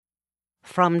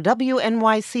From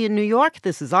WNYC in New York,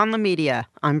 this is On the Media.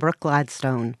 I'm Brooke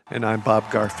Gladstone. And I'm Bob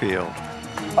Garfield.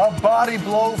 A body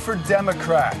blow for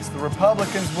Democrats. The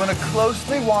Republicans win a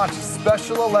closely watched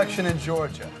special election in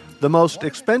Georgia. The most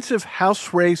expensive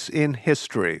House race in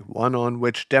history, one on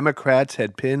which Democrats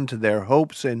had pinned their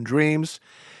hopes and dreams,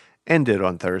 ended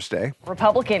on Thursday.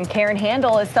 Republican Karen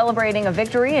Handel is celebrating a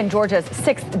victory in Georgia's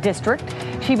 6th district.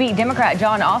 She beat Democrat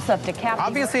Jon Ossoff to cap.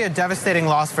 Obviously a devastating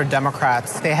loss for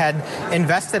Democrats. They had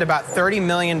invested about $30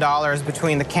 million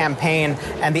between the campaign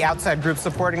and the outside group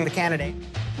supporting the candidate.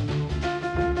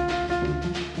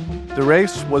 The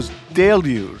race was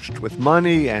deluged with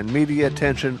money and media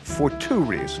attention for two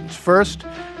reasons. First,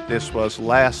 this was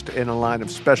last in a line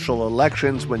of special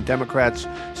elections when Democrats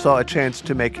saw a chance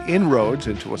to make inroads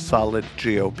into a solid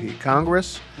GOP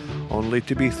Congress, only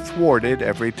to be thwarted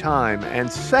every time. And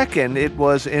second, it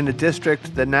was in a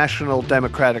district the National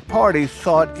Democratic Party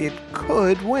thought it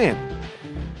could win.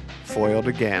 Foiled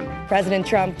again. President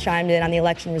Trump chimed in on the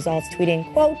election results, tweeting,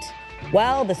 quote,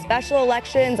 "Well, the special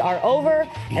elections are over,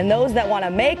 and those that want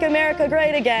to make America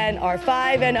great again are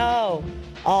 5-0.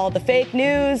 All the fake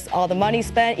news, all the money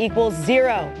spent equals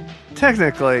 0.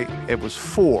 Technically, it was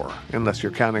 4, unless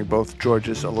you're counting both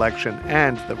Georgia's election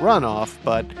and the runoff,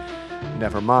 but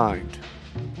never mind.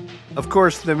 Of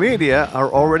course, the media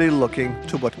are already looking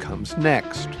to what comes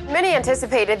next. Many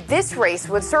anticipated this race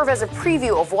would serve as a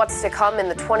preview of what's to come in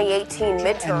the 2018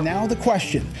 midterm. And now the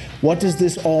question, what does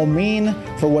this all mean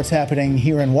for what's happening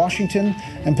here in Washington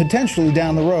and potentially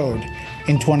down the road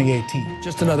in 2018?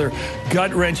 Just another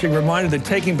gut-wrenching reminder that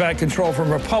taking back control from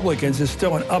Republicans is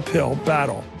still an uphill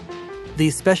battle.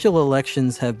 These special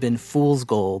elections have been fool's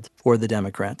gold for the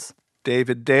Democrats.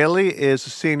 David Daley is a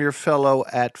senior fellow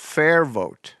at Fair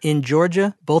Vote. In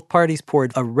Georgia, both parties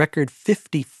poured a record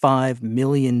 $55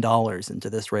 million into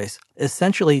this race,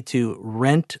 essentially to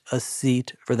rent a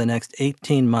seat for the next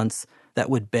 18 months that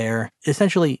would bear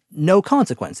essentially no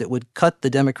consequence. It would cut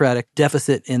the Democratic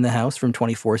deficit in the House from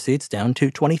 24 seats down to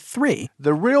 23.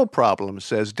 The real problem,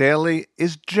 says Daley,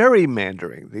 is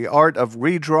gerrymandering, the art of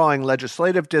redrawing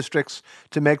legislative districts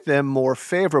to make them more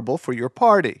favorable for your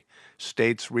party.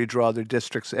 States redraw their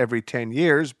districts every 10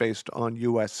 years based on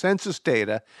U.S. Census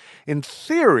data. In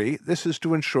theory, this is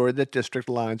to ensure that district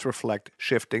lines reflect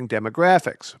shifting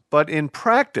demographics. But in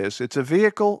practice, it's a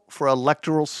vehicle for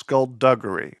electoral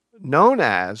skullduggery, known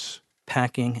as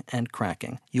packing and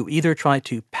cracking. You either try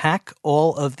to pack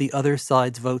all of the other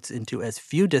side's votes into as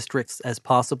few districts as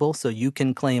possible so you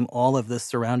can claim all of the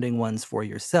surrounding ones for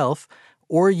yourself,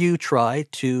 or you try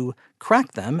to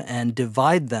crack them and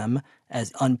divide them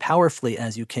as unpowerfully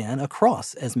as you can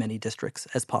across as many districts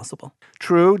as possible.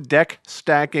 True,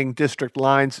 deck-stacking district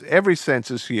lines every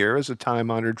census year is a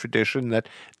time-honored tradition that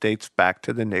dates back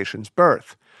to the nation's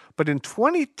birth. But in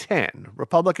 2010,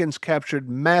 Republicans captured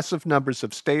massive numbers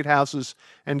of state houses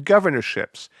and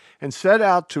governorships and set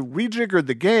out to rejigger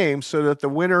the game so that the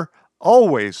winner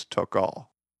always took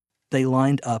all. They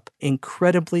lined up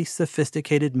incredibly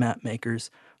sophisticated map makers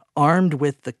armed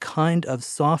with the kind of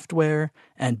software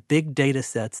and big data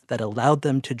sets that allowed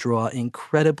them to draw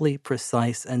incredibly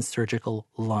precise and surgical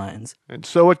lines. And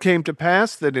so it came to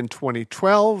pass that in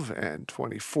 2012 and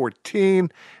 2014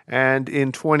 and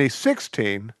in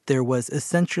 2016, there was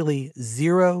essentially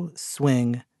zero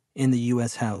swing in the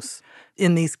U.S. House.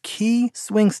 In these key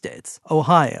swing states,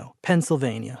 Ohio,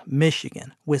 Pennsylvania,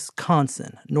 Michigan,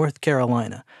 Wisconsin, North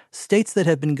Carolina, states that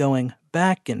have been going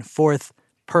back and forth,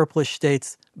 purplish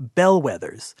states,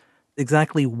 bellwethers,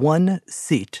 exactly one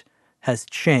seat has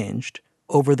changed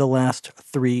over the last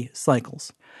 3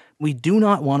 cycles. We do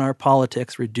not want our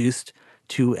politics reduced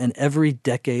to an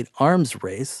every-decade arms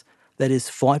race that is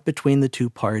fought between the two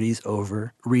parties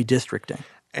over redistricting.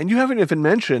 And you haven't even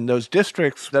mentioned those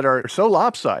districts that are so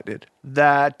lopsided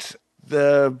that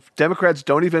the Democrats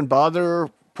don't even bother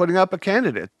putting up a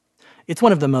candidate. It's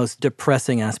one of the most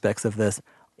depressing aspects of this.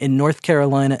 In North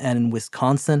Carolina and in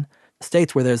Wisconsin,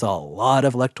 states where there's a lot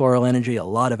of electoral energy, a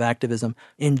lot of activism,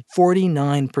 in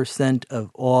 49% of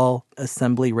all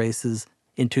assembly races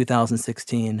in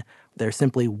 2016, there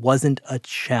simply wasn't a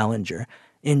challenger.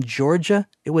 In Georgia,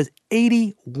 it was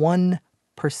 81%.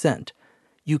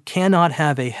 You cannot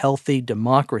have a healthy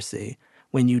democracy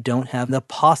when you don't have the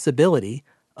possibility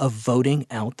of voting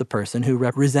out the person who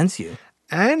represents you.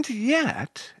 And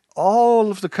yet, all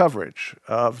of the coverage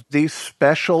of these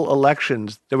special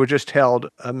elections that were just held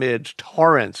amid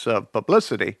torrents of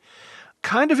publicity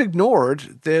kind of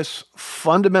ignored this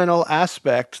fundamental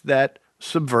aspect that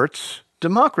subverts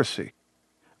democracy.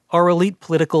 Our elite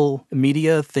political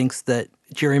media thinks that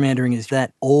Gerrymandering is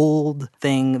that old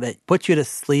thing that puts you to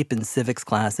sleep in civics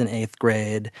class in 8th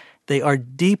grade. They are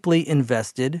deeply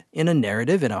invested in a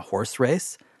narrative, in a horse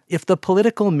race. If the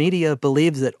political media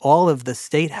believes that all of the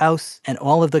state house and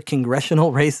all of the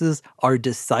congressional races are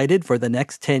decided for the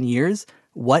next 10 years,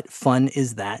 what fun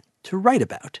is that to write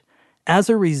about? As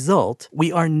a result,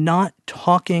 we are not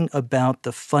talking about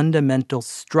the fundamental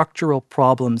structural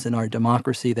problems in our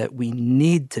democracy that we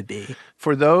need to be.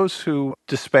 For those who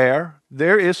despair,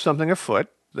 there is something afoot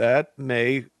that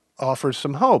may offer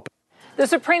some hope. The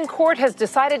Supreme Court has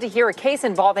decided to hear a case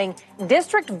involving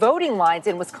district voting lines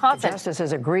in Wisconsin.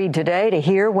 Justices agreed today to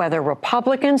hear whether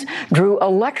Republicans drew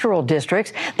electoral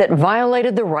districts that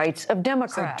violated the rights of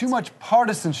Democrats. Too much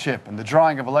partisanship in the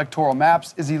drawing of electoral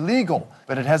maps is illegal,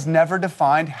 but it has never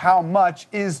defined how much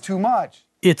is too much.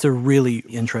 It's a really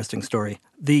interesting story.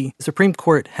 The Supreme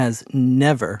Court has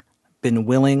never been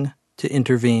willing to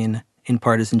intervene in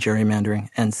partisan gerrymandering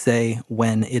and say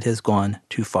when it has gone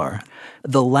too far.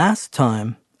 The last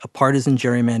time a partisan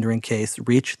gerrymandering case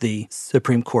reached the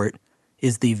Supreme Court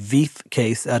is the Veith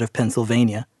case out of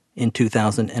Pennsylvania in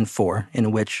 2004,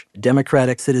 in which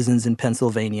Democratic citizens in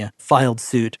Pennsylvania filed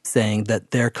suit saying that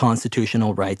their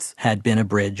constitutional rights had been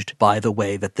abridged by the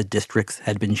way that the districts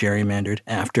had been gerrymandered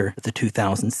after the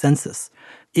 2000 census.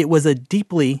 It was a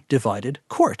deeply divided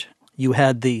court. You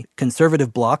had the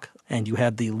conservative bloc and you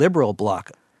had the liberal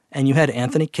bloc, and you had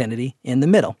Anthony Kennedy in the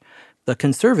middle. The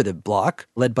conservative bloc,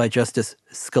 led by Justice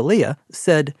Scalia,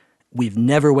 said, "We've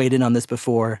never weighed in on this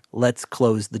before. Let's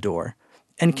close the door."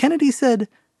 And Kennedy said,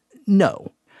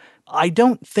 "No, I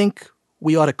don't think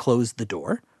we ought to close the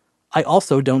door. I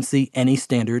also don't see any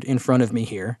standard in front of me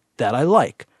here that I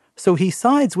like." So he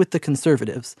sides with the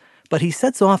conservatives, but he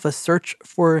sets off a search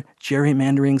for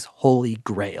gerrymandering's holy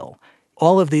grail.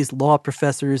 All of these law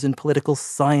professors and political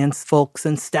science folks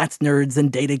and stats nerds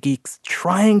and data geeks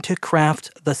trying to craft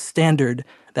the standard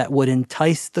that would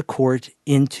entice the court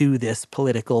into this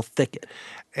political thicket.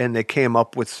 And they came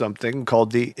up with something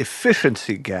called the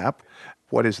efficiency gap.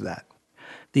 What is that?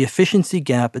 The efficiency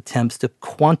gap attempts to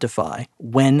quantify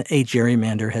when a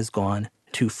gerrymander has gone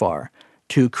too far,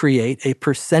 to create a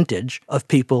percentage of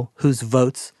people whose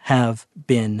votes have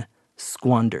been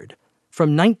squandered.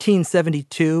 From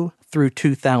 1972 through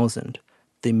 2000,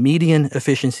 the median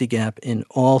efficiency gap in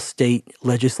all state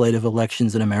legislative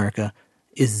elections in America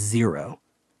is 0.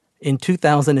 In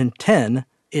 2010,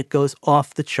 it goes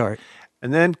off the chart.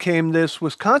 And then came this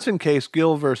Wisconsin case,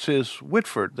 Gill versus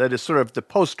Whitford, that is sort of the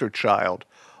poster child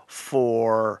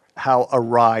for how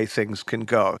awry things can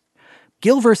go.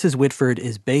 Gill versus Whitford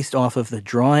is based off of the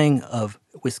drawing of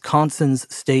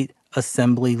Wisconsin's state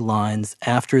assembly lines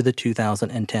after the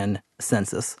 2010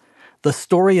 census. The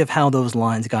story of how those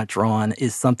lines got drawn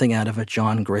is something out of a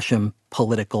John Grisham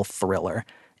political thriller.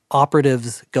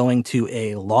 Operatives going to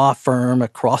a law firm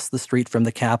across the street from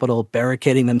the Capitol,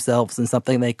 barricading themselves in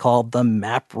something they called the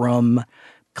map room,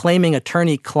 claiming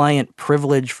attorney-client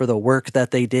privilege for the work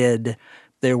that they did.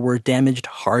 There were damaged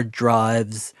hard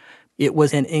drives. It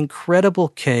was an incredible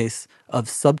case of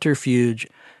subterfuge,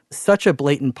 such a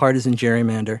blatant partisan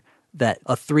gerrymander that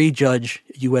a 3-judge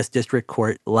U.S. District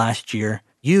Court last year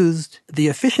used the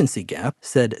efficiency gap,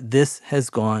 said this has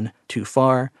gone too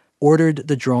far, ordered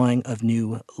the drawing of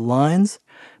new lines,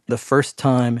 the first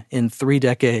time in 3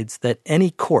 decades that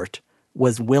any court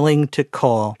was willing to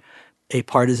call a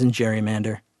partisan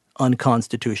gerrymander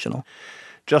unconstitutional.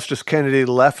 Justice Kennedy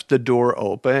left the door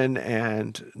open,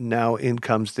 and now in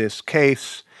comes this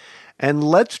case. And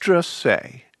let's just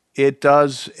say it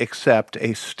does accept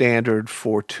a standard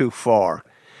for too far.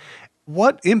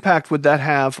 What impact would that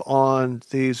have on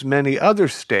these many other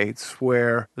states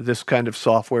where this kind of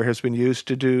software has been used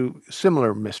to do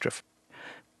similar mischief?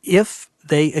 If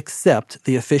they accept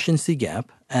the efficiency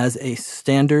gap as a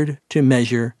standard to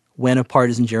measure when a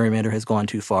partisan gerrymander has gone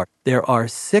too far, there are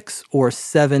 6 or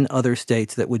 7 other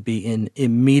states that would be in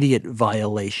immediate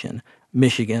violation: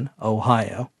 Michigan,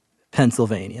 Ohio,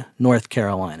 Pennsylvania, North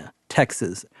Carolina,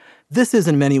 Texas. This is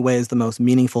in many ways the most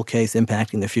meaningful case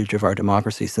impacting the future of our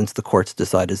democracy since the courts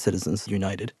decided Citizens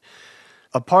United.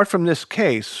 Apart from this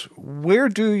case, where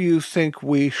do you think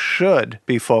we should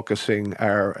be focusing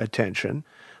our attention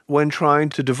when trying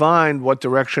to divine what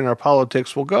direction our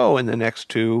politics will go in the next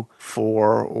 2,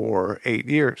 4, or 8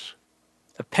 years?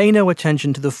 Pay no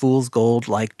attention to the fool's gold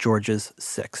like Georgia's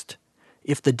 6th.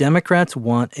 If the Democrats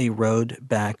want a road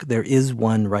back, there is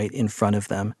one right in front of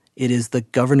them. It is the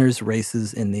governor's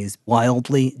races in these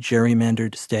wildly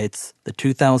gerrymandered states, the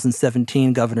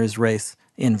 2017 governor's race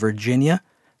in Virginia,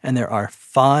 and there are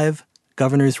 5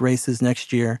 governor's races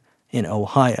next year in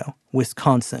Ohio,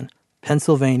 Wisconsin,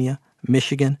 Pennsylvania,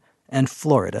 Michigan, and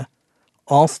Florida,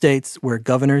 all states where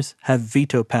governors have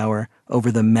veto power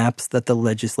over the maps that the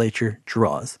legislature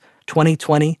draws.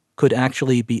 2020 could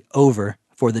actually be over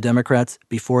for the Democrats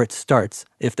before it starts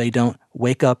if they don't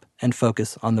wake up and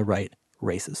focus on the right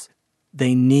races.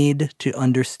 They need to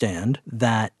understand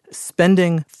that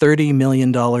spending $30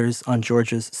 million on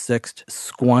Georgia's 6th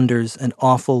squanders an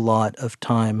awful lot of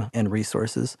time and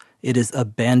resources. It is a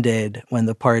Band-Aid when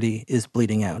the party is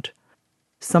bleeding out.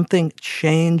 Something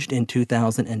changed in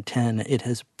 2010. It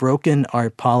has broken our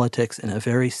politics in a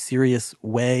very serious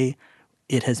way.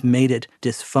 It has made it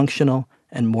dysfunctional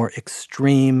and more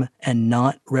extreme and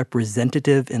not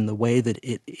representative in the way that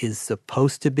it is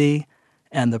supposed to be.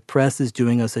 And the press is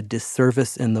doing us a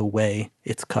disservice in the way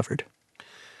it's covered.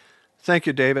 Thank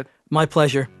you, David. My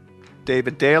pleasure.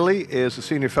 David Daley is a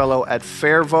senior fellow at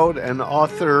Fair Vote and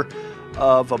author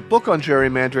of a book on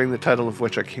gerrymandering, the title of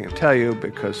which I can't tell you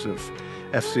because of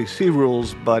FCC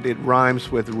rules, but it rhymes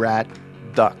with rat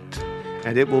duct.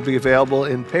 And it will be available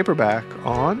in paperback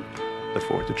on the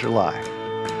 4th of July.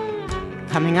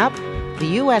 Coming up, the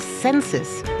U.S.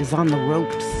 Census is on the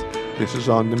ropes. This is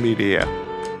On the Media.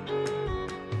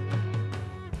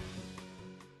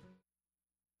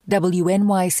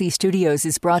 WNYC Studios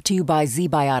is brought to you by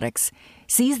ZBiotics.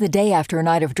 Seize the day after a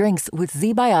night of drinks with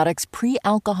ZBiotics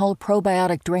pre-alcohol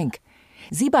probiotic drink.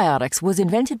 ZBiotics was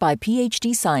invented by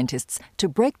PhD scientists to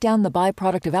break down the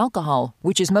byproduct of alcohol,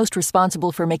 which is most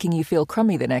responsible for making you feel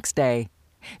crummy the next day.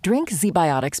 Drink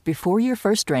ZBiotics before your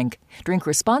first drink, drink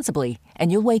responsibly,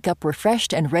 and you'll wake up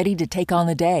refreshed and ready to take on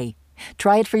the day.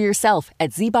 Try it for yourself at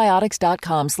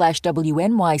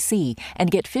zbiotics.com/WNYC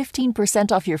and get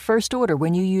 15% off your first order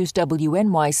when you use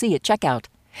WNYC at checkout.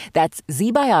 That's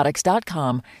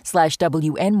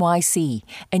zbiotics.com/WNYC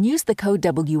and use the code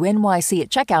WNYC at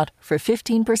checkout for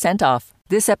 15% off.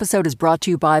 This episode is brought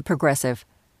to you by Progressive.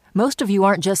 Most of you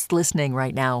aren't just listening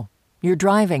right now. You're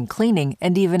driving, cleaning,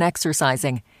 and even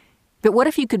exercising. But what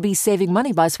if you could be saving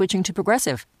money by switching to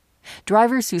Progressive?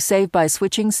 Drivers who save by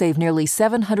switching save nearly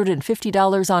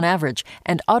 $750 on average,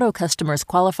 and auto customers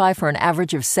qualify for an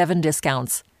average of 7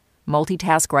 discounts.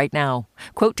 Multitask right now.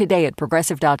 Quote today at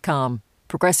Progressive.com.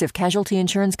 Progressive Casualty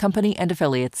Insurance Company and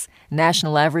Affiliates.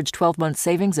 National average 12-month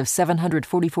savings of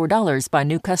 $744 by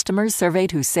new customers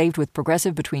surveyed who saved with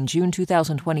Progressive between June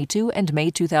 2022 and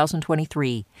May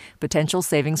 2023. Potential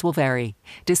savings will vary.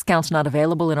 Discounts not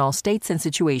available in all states and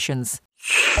situations.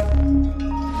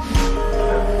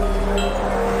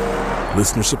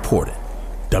 Listener supported.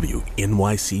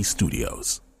 WNYC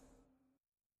Studios.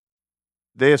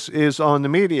 This is On the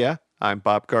Media. I'm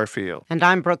Bob Garfield. And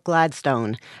I'm Brooke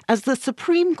Gladstone. As the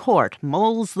Supreme Court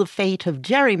molds the fate of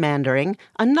gerrymandering,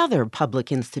 another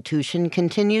public institution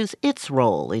continues its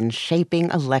role in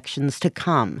shaping elections to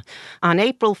come. On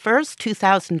April 1st,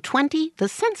 2020, the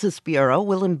Census Bureau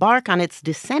will embark on its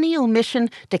decennial mission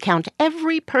to count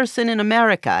every person in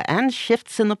America and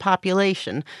shifts in the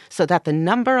population so that the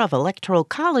number of electoral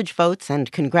college votes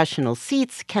and congressional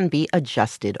seats can be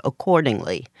adjusted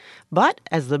accordingly. But,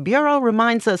 as the Bureau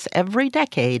reminds us every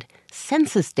decade,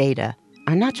 census data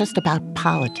are not just about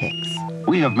politics.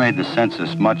 We have made the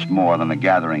census much more than a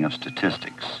gathering of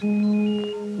statistics.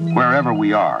 Wherever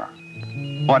we are,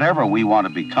 whatever we want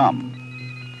to become,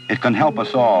 it can help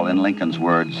us all, in Lincoln's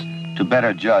words, to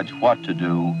better judge what to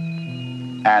do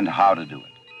and how to do it.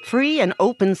 Free and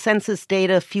open census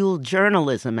data fuel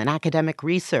journalism and academic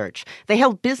research. They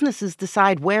help businesses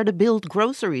decide where to build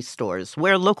grocery stores,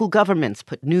 where local governments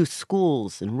put new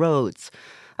schools and roads.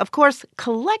 Of course,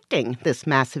 collecting this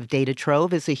massive data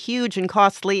trove is a huge and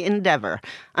costly endeavor,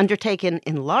 undertaken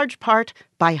in large part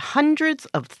by hundreds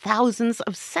of thousands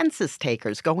of census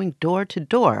takers going door to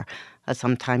door, a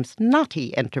sometimes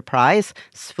naughty enterprise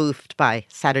spoofed by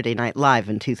Saturday Night Live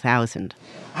in 2000.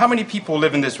 How many people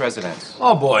live in this residence?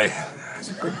 Oh, boy. That's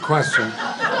a good question.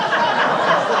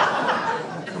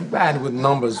 I'm bad with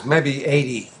numbers. Maybe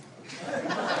 80.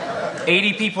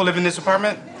 80 people live in this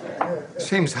apartment?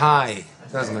 Seems high,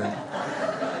 doesn't it?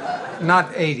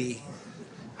 Not 80.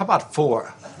 How about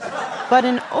 4? But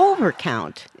an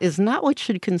overcount is not what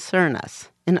should concern us.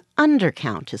 An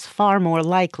undercount is far more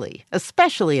likely,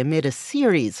 especially amid a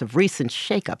series of recent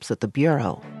shakeups at the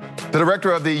Bureau. The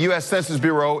director of the U.S. Census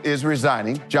Bureau is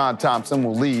resigning. John Thompson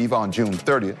will leave on June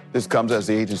 30th. This comes as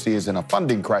the agency is in a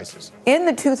funding crisis. In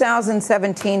the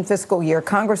 2017 fiscal year,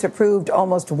 Congress approved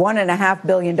almost $1.5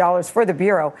 billion for the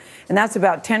Bureau, and that's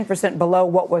about 10% below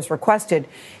what was requested.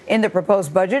 In the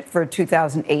proposed budget for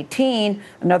 2018,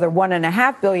 another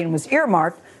 $1.5 billion was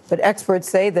earmarked, But experts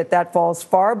say that falls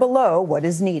far below what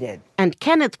is needed. And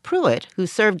Kenneth Pruitt, who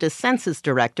served as census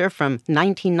director from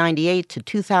 1998 to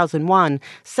 2001,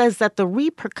 says that the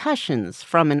repercussions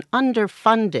from an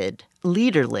underfunded,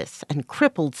 leaderless, and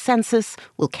crippled census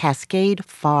will cascade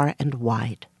far and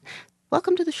wide.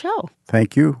 Welcome to the show.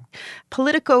 Thank you.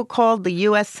 Politico called the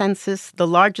U.S. Census the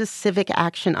largest civic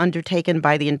action undertaken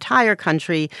by the entire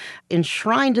country,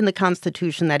 enshrined in the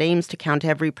Constitution that aims to count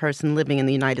every person living in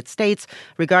the United States,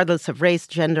 regardless of race,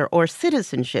 gender, or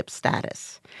citizenship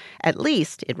status. At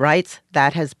least, it writes,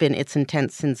 that has been its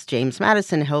intent since James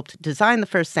Madison helped design the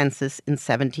first census in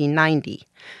 1790.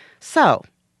 So,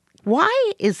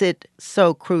 why is it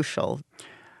so crucial?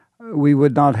 We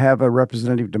would not have a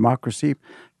representative democracy.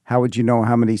 How would you know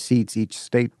how many seats each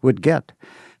state would get?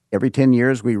 Every 10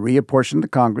 years, we reapportion the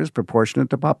Congress proportionate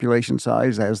to population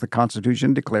size as the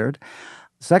Constitution declared.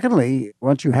 Secondly,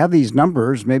 once you have these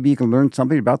numbers, maybe you can learn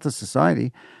something about the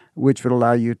society, which would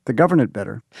allow you to govern it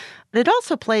better. It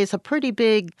also plays a pretty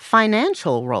big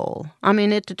financial role. I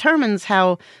mean, it determines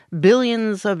how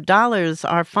billions of dollars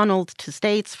are funneled to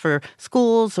states for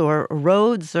schools or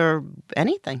roads or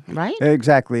anything, right?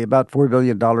 Exactly. About $4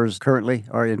 billion currently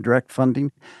are in direct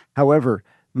funding. However,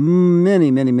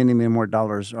 many more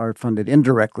dollars are funded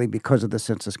indirectly because of the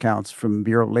census counts from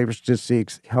Bureau of Labor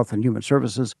Statistics, Health and Human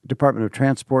Services, Department of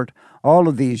Transport. All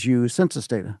of these use census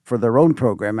data for their own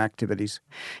program activities.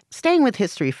 Staying with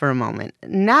history for a moment,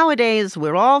 nowadays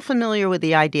we're all familiar with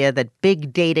the idea that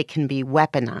big data can be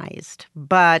weaponized.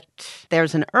 But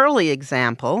there's an early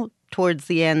example towards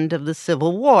the end of the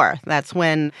Civil War. That's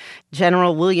when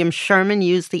General William Sherman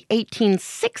used the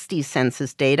 1860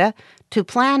 census data to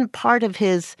plan part of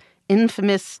his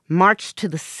infamous March to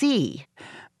the Sea.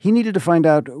 He needed to find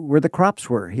out where the crops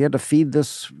were. He had to feed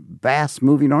this vast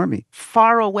moving army.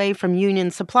 Far away from Union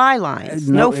supply lines.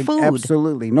 No food.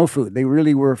 Absolutely, no food. They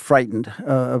really were frightened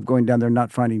of going down there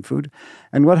not finding food.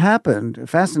 And what happened,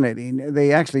 fascinating,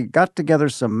 they actually got together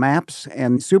some maps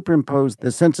and superimposed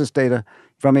the census data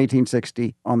from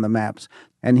 1860 on the maps.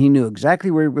 And he knew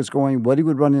exactly where he was going, what he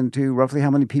would run into, roughly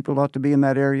how many people ought to be in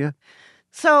that area.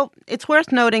 So it's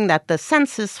worth noting that the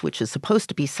census, which is supposed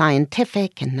to be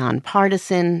scientific and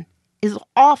nonpartisan, is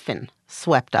often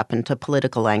swept up into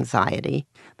political anxiety.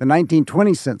 The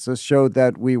 1920 census showed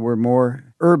that we were more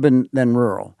urban than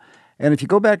rural. And if you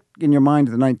go back in your mind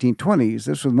to the 1920s,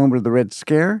 this was the moment of the Red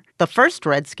Scare. The first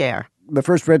Red Scare. The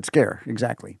first Red Scare,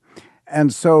 exactly.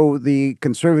 And so the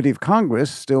conservative Congress,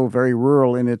 still very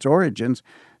rural in its origins,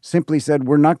 simply said,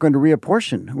 we're not going to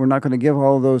reapportion. We're not going to give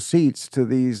all those seats to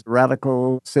these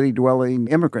radical city-dwelling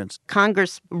immigrants.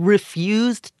 Congress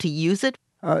refused to use it?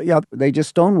 They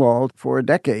just stonewalled for a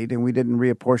decade, and we didn't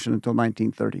reapportion until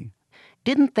 1930.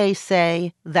 Didn't they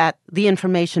say that the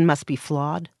information must be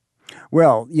flawed?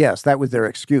 Well, yes, that was their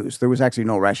excuse. There was actually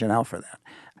no rationale for that.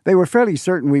 They were fairly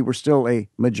certain we were still a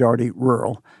majority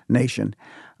rural nation.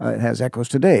 It has echoes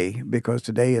today, because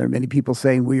today there are many people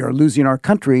saying we are losing our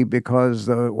country because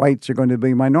the whites are going to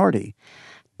be a minority.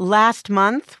 Last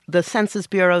month, the Census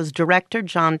Bureau's director,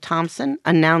 John Thompson,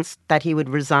 announced that he would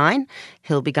resign.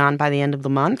 He'll be gone by the end of the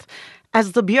month.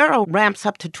 As the Bureau ramps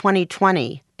up to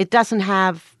 2020, it doesn't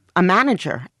have a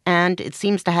manager, and it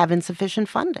seems to have insufficient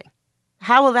funding.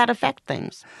 How will that affect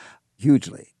things?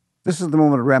 Hugely. This is the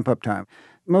moment of ramp-up time.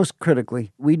 Most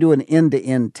critically, we do an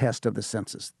end-to-end test of the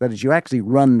census. That is, you actually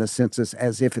run the census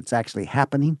as if it's actually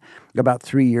happening about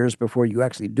 3 years before you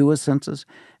actually do a census.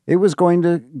 It was going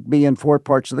to be in 4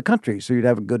 parts of the country, so you'd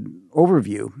have a good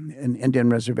overview, an Indian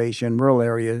reservation, rural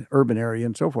area, urban area,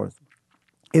 and so forth.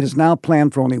 It is now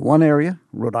planned for only one area,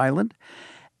 Rhode Island.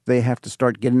 They have to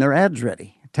start getting their ads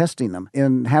ready, testing them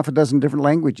in 6 different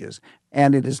languages.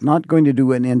 And it is not going to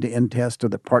do an end-to-end test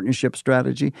of the partnership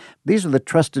strategy. These are the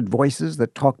trusted voices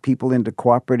that talk people into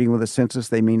cooperating with a census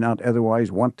they may not otherwise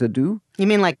want to do. You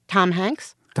mean like Tom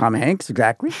Hanks? Tom Hanks,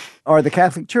 exactly. Or the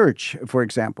Catholic Church, for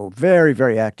example, very,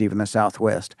 very active in the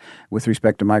Southwest with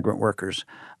respect to migrant workers,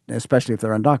 especially if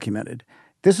they're undocumented.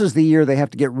 This is the year they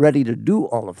have to get ready to do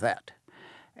all of that.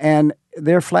 And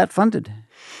they're flat-funded.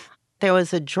 There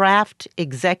was a draft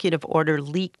executive order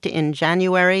leaked in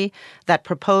January that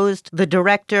proposed the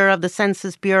director of the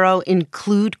Census Bureau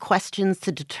include questions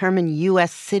to determine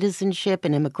U.S. citizenship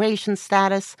and immigration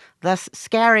status, thus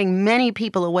scaring many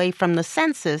people away from the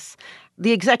census.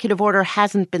 The executive order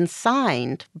hasn't been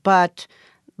signed, but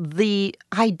the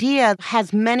idea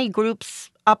has many groups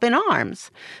up in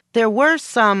arms. There were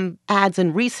some ads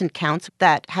in recent counts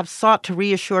that have sought to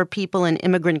reassure people in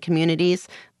immigrant communities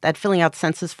that filling out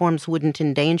census forms wouldn't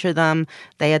endanger them.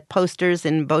 They had posters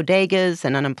in bodegas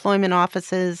and unemployment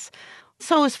offices.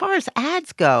 So as far as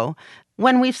ads go,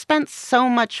 When we've spent so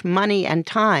much money and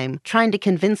time trying to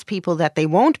convince people that they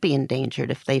won't be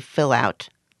endangered if they fill out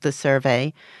the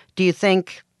survey, do you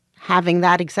think having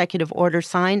that executive order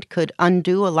signed could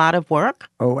undo a lot of work?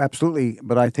 Oh, absolutely.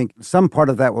 But I think some part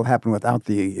of that will happen without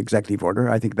the executive order.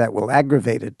 I think that will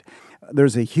aggravate it.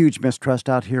 There's a huge mistrust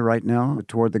out here right now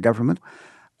toward the government.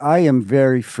 I am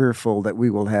very fearful that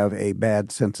we will have a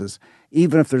bad census,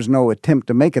 even if there's no attempt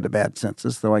to make it a bad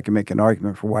census, though I can make an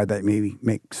argument for why that may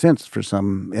make sense for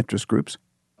some interest groups.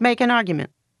 Make an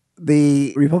argument.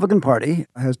 The Republican Party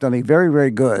has done a very, very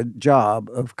good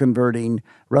job of converting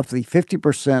roughly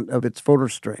 50% of its voter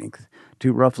strength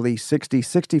to roughly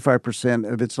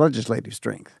 65% of its legislative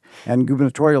strength and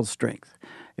gubernatorial strength.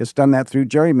 It's done that through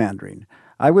gerrymandering.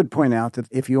 I would point out that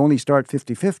if you only start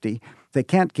 50-50, they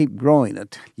can't keep growing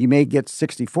it. You may get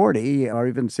 60-40 or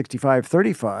even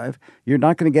 65-35. You're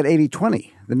not going to get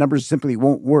 80-20. The numbers simply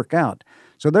won't work out.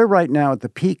 So they're right now at the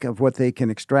peak of what they can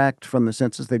extract from the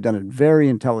census. They've done it very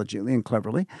intelligently and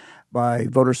cleverly by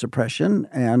voter suppression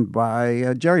and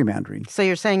by gerrymandering. So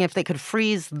you're saying if they could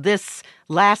freeze this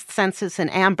last census in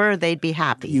amber, they'd be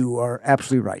happy? You are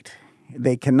absolutely right.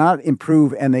 They cannot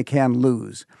improve and they can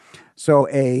lose. So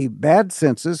a bad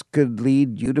census could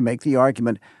lead you to make the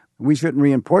argument, we shouldn't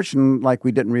reapportion like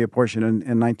we didn't reapportion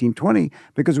in 1920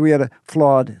 because we had a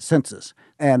flawed census.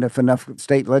 And if enough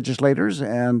state legislators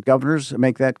and governors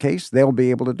make that case, they'll be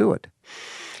able to do it.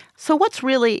 So what's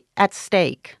really at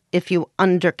stake if you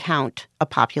undercount a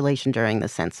population during the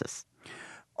census?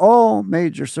 All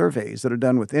major surveys that are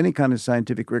done with any kind of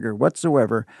scientific rigor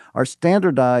whatsoever are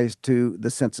standardized to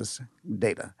the census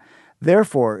data.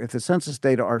 Therefore, if the census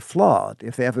data are flawed,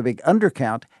 if they have a big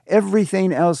undercount,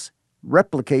 everything else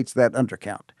replicates that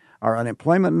undercount. Our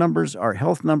unemployment numbers, our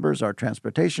health numbers, our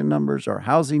transportation numbers, our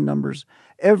housing numbers,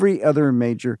 every other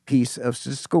major piece of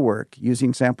statistical work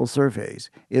using sample surveys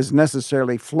is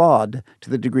necessarily flawed to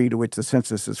the degree to which the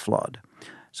census is flawed.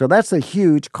 So that's a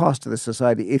huge cost to the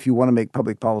society if you want to make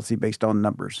public policy based on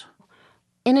numbers.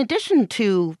 In addition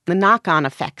to the knock-on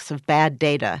effects of bad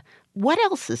data, what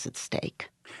else is at stake?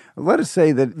 Let us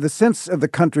say that the sense of the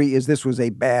country is this was a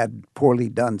bad, poorly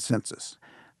done census.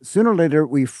 Sooner or later,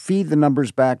 we feed the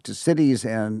numbers back to cities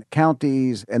and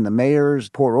counties, and the mayors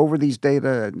pore over these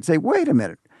data and say, wait a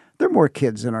minute, there are more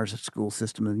kids in our school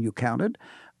system than you counted.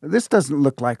 This doesn't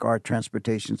look like our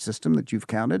transportation system that you've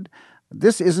counted.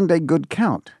 This isn't a good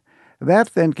count.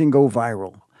 That then can go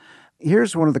viral.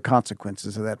 Here's one of the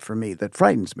consequences of that for me that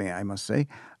frightens me, I must say.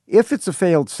 If it's a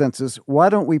failed census, why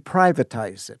don't we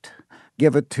privatize it?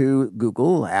 Give it to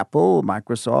Google, Apple,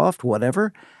 Microsoft,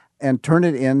 whatever, and turn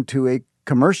it into a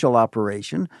commercial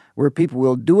operation where people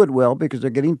will do it well because they're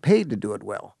getting paid to do it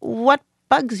well. What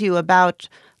bugs you about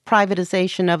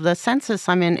privatization of the census?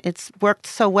 I mean, it's worked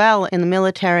so well in the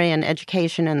military and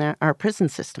education and our prison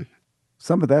system.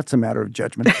 Some of that's a matter of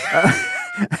judgment.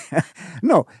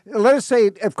 No, let us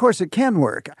say, of course, it can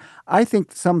work. I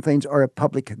think some things are a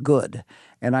public good,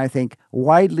 and I think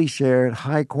widely shared,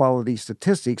 high-quality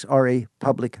statistics are a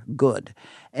public good.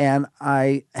 And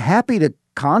I'm happy to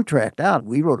contract out.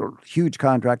 We wrote a huge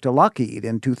contract to Lockheed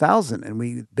in 2000, and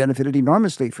we benefited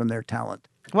enormously from their talent.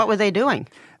 What were they doing?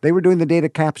 They were doing the data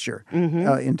capture,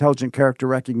 intelligent character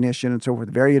recognition, and so forth,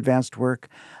 very advanced work.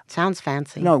 Sounds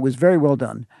fancy. No, it was very well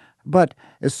done. But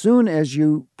as soon as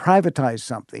you privatize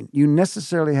something, you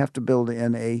necessarily have to build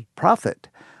in a profit.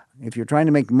 If you're trying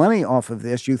to make money off of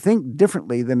this, you think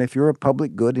differently than if you're a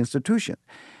public good institution.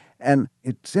 And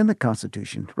it's in the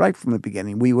Constitution right from the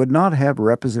beginning. We would not have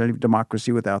representative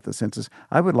democracy without the census.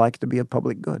 I would like it to be a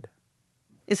public good.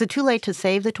 Is it too late to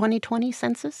save the 2020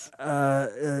 census?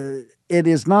 It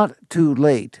is not too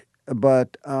late.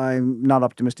 But I'm not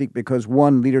optimistic because,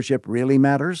 one, leadership really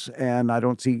matters, and I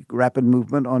don't see rapid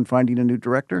movement on finding a new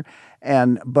director,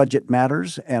 and budget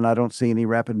matters, and I don't see any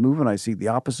rapid movement. I see the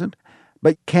opposite.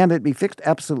 But can it be fixed?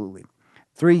 Absolutely.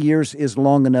 3 years is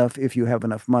long enough if you have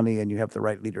enough money and you have the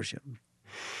right leadership.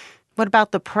 What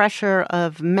about the pressure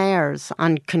of mayors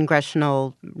on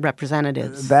congressional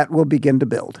representatives? That will begin to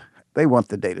build. They want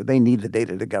the data. They need the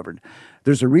data to govern.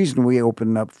 There's a reason we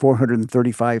open up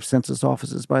 435 census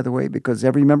offices, by the way, because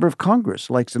every member of Congress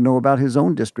likes to know about his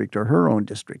own district or her own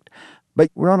district.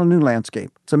 But we're on a new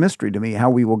landscape. It's a mystery to me how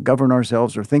we will govern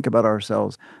ourselves or think about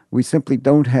ourselves. We simply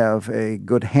don't have a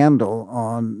good handle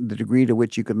on the degree to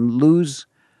which you can lose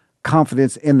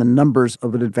confidence in the numbers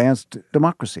of an advanced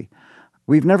democracy.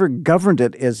 We've never governed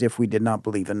it as if we did not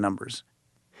believe in numbers.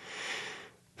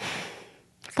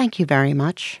 Thank you very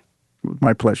much.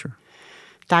 My pleasure.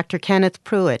 Dr. Kenneth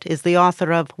Pruitt is the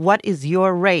author of What is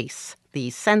Your Race? the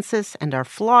Census and Our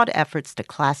Flawed Efforts to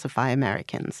Classify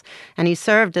Americans. And he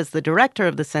served as the director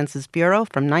of the Census Bureau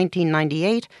from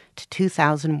 1998 to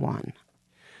 2001.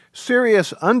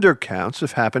 Serious undercounts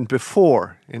have happened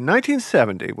before. In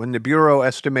 1970, when the Bureau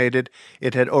estimated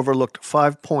it had overlooked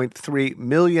 5.3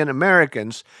 million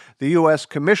Americans, the U.S.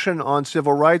 Commission on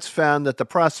Civil Rights found that the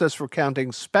process for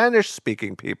counting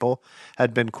Spanish-speaking people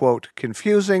had been, quote,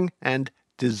 confusing and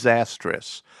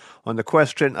disastrous. On the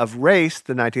question of race,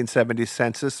 the 1970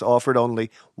 census offered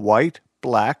only white,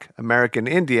 black, American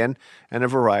Indian, and a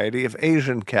variety of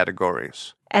Asian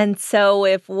categories. And so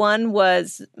if one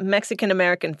was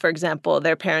Mexican-American, for example,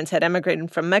 their parents had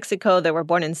emigrated from Mexico, they were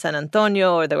born in San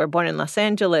Antonio, or they were born in Los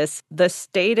Angeles, the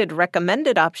stated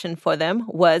recommended option for them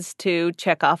was to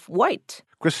check off white.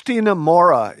 Christina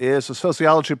Mora is a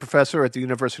sociology professor at the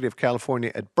University of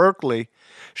California at Berkeley.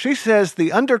 She says the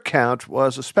undercount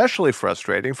was especially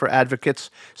frustrating for advocates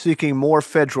seeking more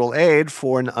federal aid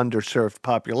for an underserved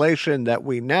population that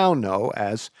we now know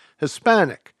as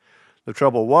Hispanic. The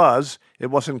trouble was, it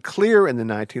wasn't clear in the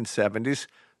 1970s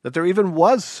that there even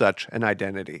was such an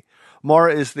identity.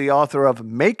 Mora is the author of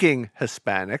Making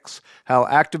Hispanics, How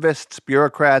Activists,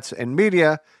 Bureaucrats, and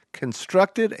Media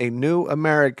Constructed a New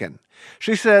American.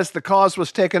 She says the cause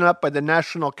was taken up by the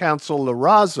National Council La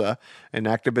Raza, an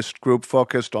activist group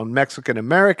focused on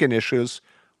Mexican-American issues,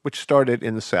 which started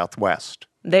in the Southwest.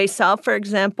 They saw, for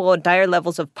example, dire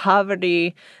levels of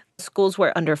poverty. Schools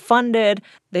were underfunded.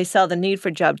 They saw the need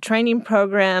for job training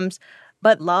programs.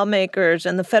 But lawmakers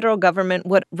and the federal government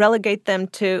would relegate them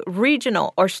to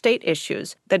regional or state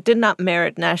issues that did not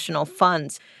merit national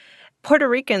funds. Puerto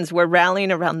Ricans were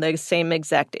rallying around the same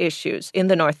exact issues in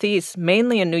the Northeast,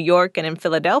 mainly in New York and in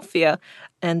Philadelphia.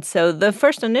 And so the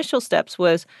first initial steps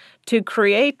was to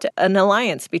create an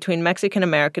alliance between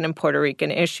Mexican-American and Puerto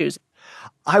Rican issues.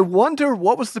 I wonder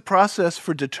what was the process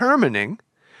for determining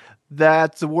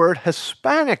that the word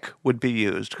Hispanic would be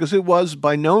used, because it was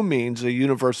by no means a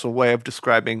universal way of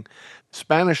describing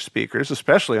Spanish speakers,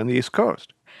 especially on the East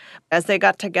Coast. As they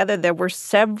got together, there were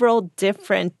several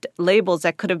different labels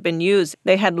that could have been used.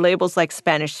 They had labels like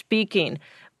Spanish-speaking,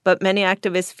 but many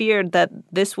activists feared that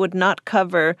this would not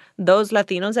cover those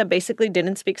Latinos that basically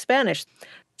didn't speak Spanish.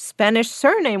 Spanish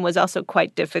surname was also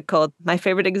quite difficult. My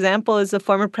favorite example is the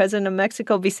former president of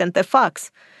Mexico, Vicente Fox.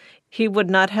 He would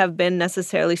not have been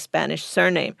necessarily Spanish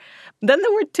surname. Then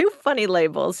there were two funny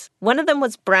labels. One of them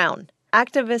was brown.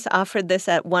 Activists offered this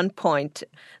at one point.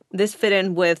 This fit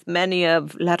in with many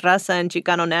of La Raza and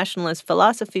Chicano nationalist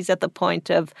philosophies at the point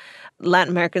of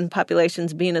Latin American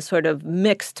populations being a sort of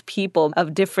mixed people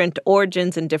of different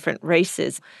origins and different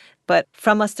races. But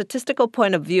from a statistical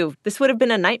point of view, this would have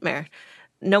been a nightmare.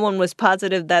 No one was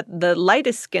positive that the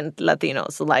lightest-skinned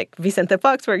Latinos, like Vicente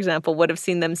Fox, for example, would have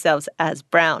seen themselves as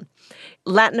brown.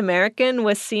 Latin American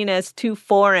was seen as too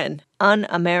foreign,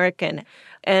 un-American.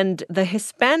 And the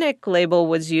Hispanic label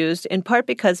was used in part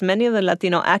because many of the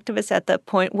Latino activists at that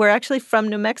point were actually from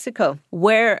New Mexico,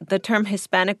 where the term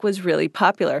Hispanic was really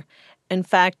popular. In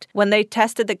fact, when they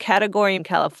tested the category in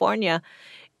California,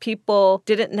 people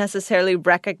didn't necessarily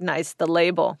recognize the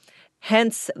label.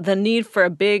 Hence, the need for a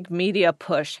big media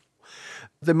push.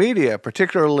 The media,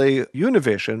 particularly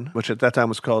Univision, which at that time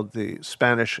was called the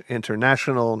Spanish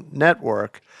International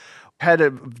Network, had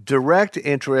a direct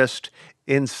interest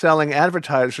in selling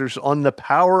advertisers on the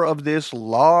power of this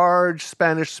large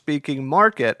Spanish-speaking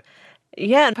market.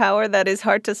 Yeah, and power that is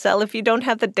hard to sell if you don't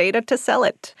have the data to sell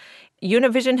it.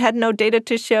 Univision had no data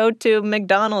to show to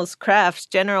McDonald's, Kraft,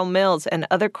 General Mills, and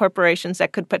other corporations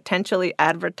that could potentially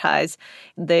advertise.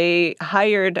 They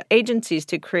hired agencies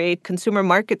to create consumer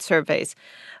market surveys.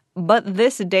 But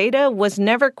this data was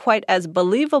never quite as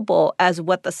believable as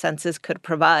what the census could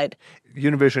provide.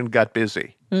 Univision got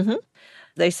busy. Mm-hmm.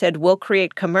 They said, we'll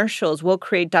create commercials, we'll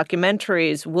create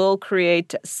documentaries, we'll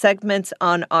create segments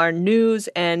on our news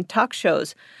and talk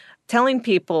shows, telling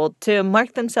people to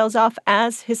mark themselves off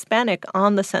as Hispanic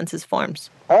on the census forms.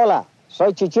 Hola,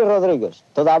 soy Chichi Rodríguez.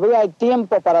 Todavía hay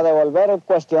tiempo para devolver el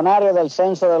cuestionario del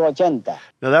censo del 80.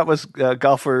 Now, that was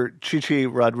golfer Chichi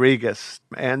Rodriguez.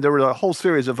 And there were a whole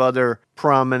series of other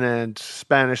prominent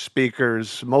Spanish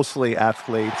speakers, mostly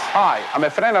athletes. Hi, I'm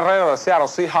Efrain Herrera of the Seattle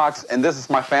Seahawks, and this is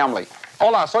my family.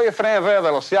 Hola, soy Efrain Herrera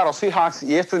de los Seattle Seahawks,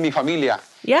 y esta es mi familia.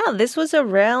 Yeah, this was a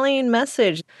rallying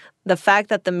message. The fact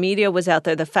that the media was out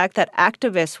there, the fact that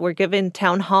activists were given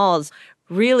town halls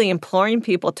really imploring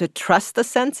people to trust the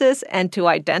census and to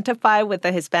identify with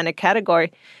the Hispanic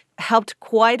category helped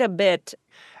quite a bit.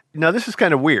 Now, this is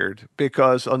kind of weird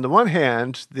because on the one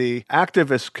hand, the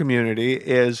activist community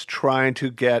is trying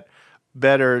to get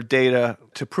better data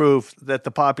to prove that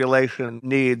the population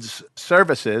needs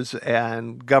services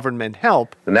and government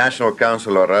help. The National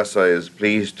Council of Raza is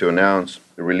pleased to announce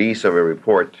the release of a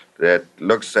report that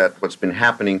looks at what's been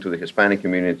happening to the Hispanic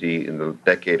community in the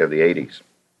decade of the 80s.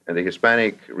 And the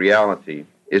Hispanic reality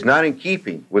is not in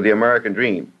keeping with the American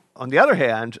dream. On the other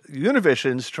hand,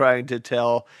 Univision's trying to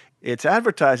tell its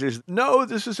advertisers, no,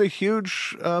 this is a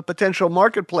huge potential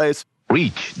marketplace.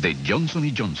 Reach de Johnson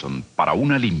 & Johnson para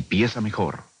una limpieza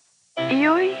mejor. ¿Y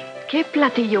hoy qué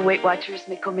platillo Weight Watchers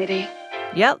me comeré?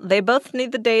 Yeah, they both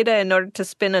need the data in order to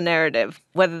spin a narrative.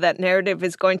 Whether that narrative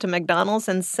is going to McDonald's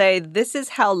and say, this is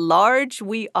how large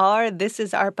we are, this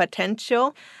is our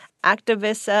potential.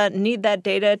 Activists need that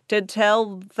data to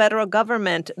tell federal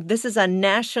government, this is a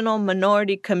national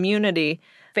minority community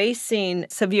facing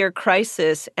severe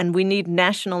crisis, and we need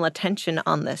national attention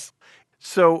on this.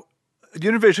 So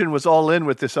Univision was all in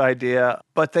with this idea,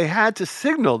 but they had to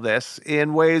signal this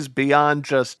in ways beyond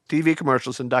just TV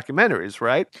commercials and documentaries,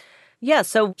 right? Yeah,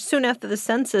 so soon after the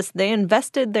census, they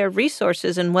invested their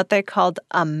resources in what they called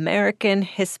American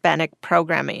Hispanic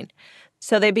programming.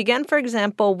 So they began, for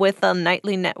example, with a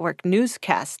nightly network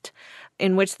newscast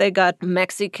in which they got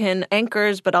Mexican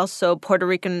anchors, but also Puerto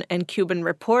Rican and Cuban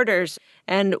reporters.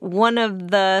 And one of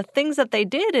the things that they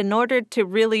did in order to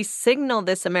really signal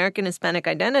this American Hispanic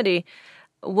identity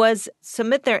was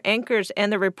submit their anchors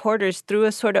and the reporters through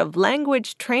a sort of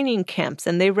language training camps.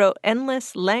 And they wrote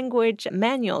endless language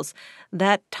manuals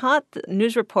that taught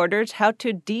news reporters how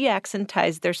to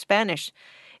de-accentize their Spanish.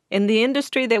 In the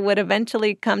industry, they would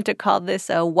eventually come to call this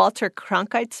a Walter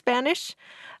Cronkite Spanish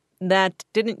that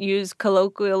didn't use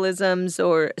colloquialisms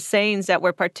or sayings that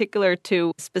were particular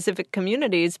to specific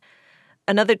communities.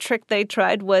 Another trick they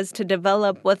tried was to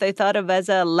develop what they thought of as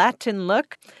a Latin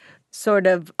look, sort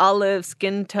of olive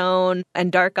skin tone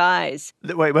and dark eyes.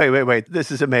 Wait.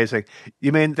 This is amazing.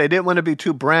 You mean they didn't want to be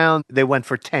too brown, they went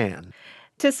for tan?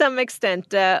 To some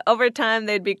extent. Over time,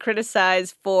 they'd be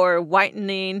criticized for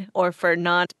whitening or for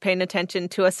not paying attention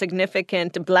to a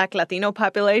significant Black Latino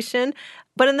population.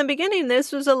 But in the beginning,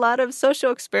 this was a lot of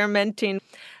social experimenting.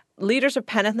 Leaders of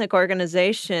pan-ethnic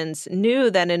organizations knew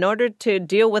that in order to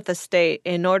deal with the state,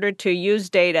 in order to use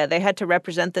data, they had to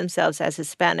represent themselves as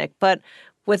Hispanic. But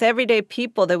with everyday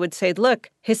people, they would say, look,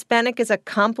 Hispanic is a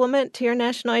complement to your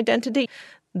national identity.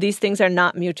 These things are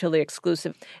not mutually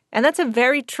exclusive. And that's a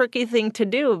very tricky thing to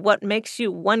do. What makes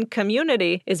you one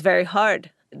community is very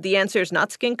hard. The answer is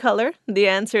not skin color. The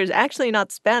answer is actually not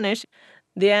Spanish.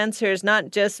 The answer is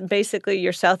not just basically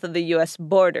you're south of the U.S.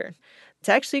 border. It's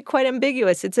actually quite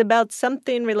ambiguous. It's about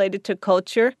something related to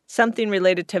culture, something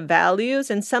related to values,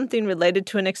 and something related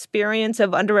to an experience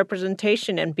of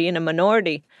underrepresentation and being a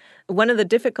minority. One of the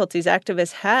difficulties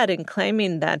activists had in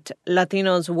claiming that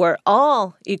Latinos were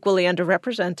all equally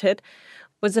underrepresented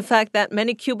was the fact that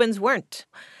many Cubans weren't.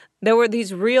 There were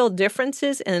these real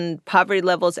differences in poverty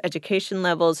levels, education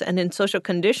levels, and in social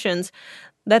conditions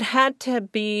that had to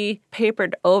be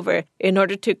papered over in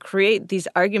order to create these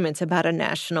arguments about a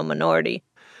national minority.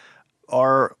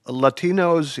 Are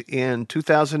Latinos in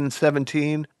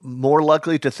 2017 more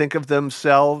likely to think of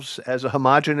themselves as a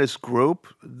homogenous group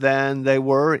than they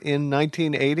were in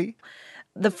 1980?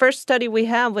 The first study we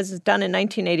have was done in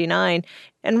 1989,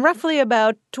 and roughly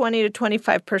about 20 to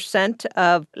 25%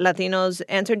 of Latinos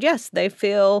answered yes, they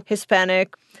feel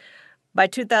Hispanic. By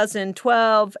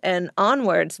 2012 and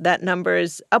onwards, that number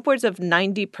is upwards of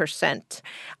 90%.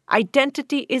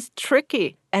 Identity is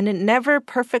tricky, and it never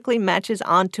perfectly matches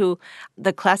onto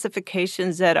the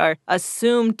classifications that are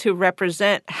assumed to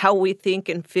represent how we think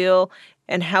and feel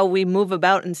and how we move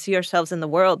about and see ourselves in the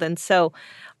world. And so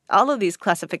all of these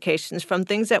classifications, from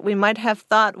things that we might have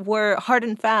thought were hard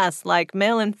and fast, like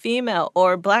male and female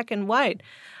or black and white,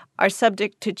 are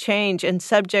subject to change and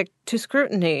subject to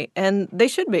scrutiny, and they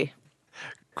should be.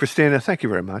 Christina, thank you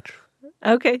very much.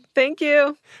 Okay, thank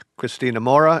you. Christina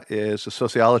Mora is a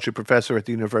sociology professor at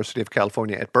the University of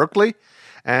California at Berkeley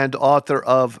and author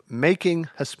of Making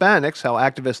Hispanics, How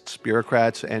Activists,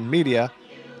 Bureaucrats, and Media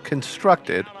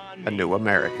Constructed a New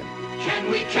American. Can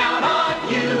we count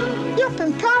on you? You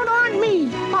can count on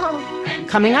me.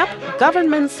 Coming up,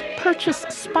 governments purchase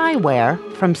spyware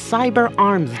from cyber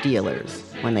arms dealers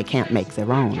when they can't make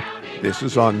their own. This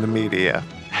is On the Media.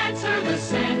 Answer the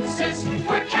census.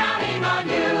 We're counting on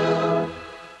you.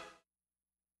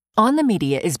 On the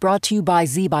Media is brought to you by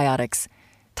ZBiotics.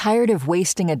 Tired of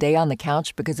wasting a day on the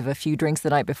couch because of a few drinks the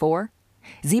night before?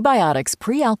 ZBiotics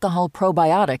Pre-Alcohol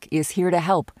Probiotic is here to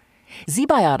help.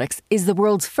 ZBiotics is the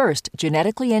world's first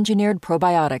genetically engineered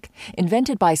probiotic,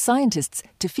 invented by scientists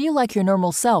to feel like your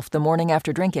normal self the morning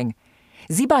after drinking.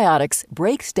 ZBiotics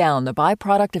breaks down the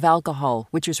byproduct of alcohol,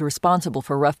 which is responsible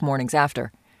for rough mornings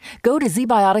after. Go to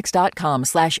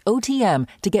zbiotics.com/OTM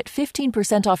to get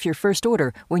 15% off your first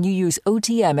order when you use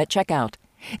OTM at checkout.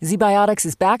 ZBiotics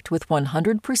is backed with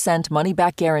 100%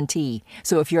 money-back guarantee,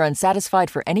 so if you're unsatisfied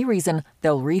for any reason,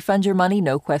 they'll refund your money,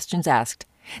 no questions asked.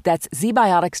 That's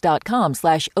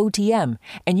zbiotics.com/OTM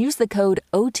and use the code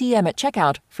OTM at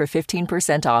checkout for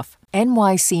 15% off.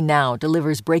 NYC Now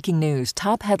delivers breaking news,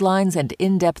 top headlines, and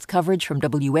in-depth coverage from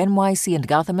WNYC and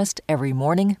Gothamist every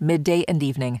morning, midday, and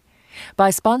evening. By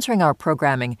sponsoring our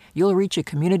programming, you'll reach a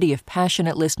community of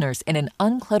passionate listeners in an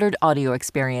uncluttered audio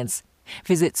experience.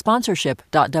 Visit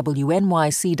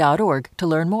sponsorship.wnyc.org to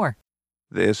learn more.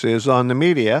 This is On the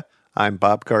Media. I'm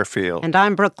Bob Garfield. And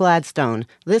I'm Brooke Gladstone.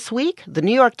 This week, the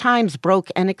New York Times broke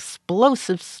an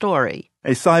explosive story. A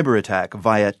cyber attack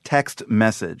via text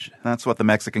message. That's what the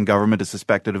Mexican government is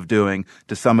suspected of doing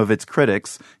to some of its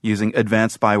critics using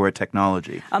advanced spyware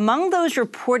technology. Among those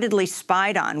reportedly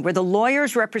spied on were the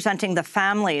lawyers representing the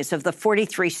families of the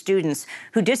 43 students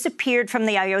who disappeared from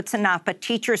the Ayotzinapa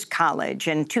Teachers College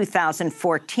in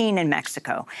 2014 in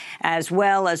Mexico, as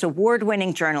well as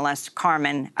award-winning journalist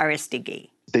Carmen Aristigui.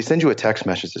 They send you a text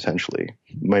message, essentially.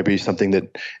 Maybe something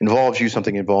that involves you,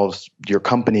 something involves your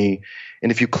company. And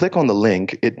if you click on the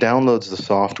link, it downloads the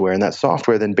software, and that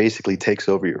software then basically takes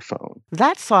over your phone.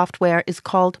 That software is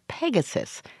called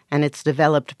Pegasus, and it's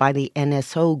developed by the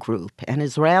NSO Group, an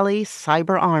Israeli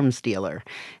cyber arms dealer.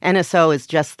 NSO is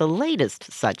just the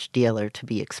latest such dealer to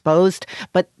be exposed,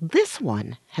 but this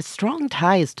one has strong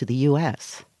ties to the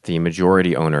U.S. The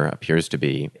majority owner appears to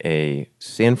be a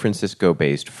San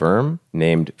Francisco-based firm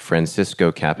named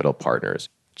Francisco Capital Partners.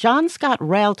 John Scott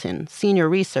Railton, senior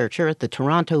researcher at the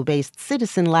Toronto-based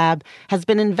Citizen Lab, has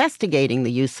been investigating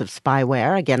the use of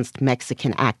spyware against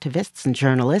Mexican activists and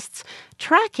journalists.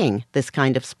 Tracking this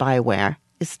kind of spyware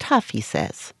is tough, he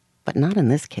says, but not in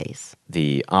this case.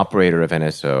 The operator of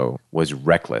NSO was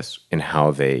reckless in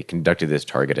how they conducted this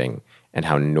targeting and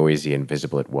how noisy and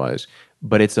visible it was.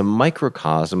 But it's a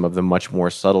microcosm of the much more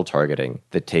subtle targeting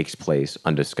that takes place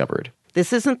undiscovered.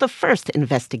 This isn't the first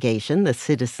investigation the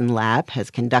Citizen Lab has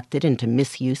conducted into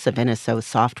misuse of NSO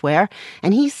software,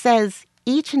 and he says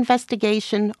each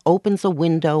investigation opens a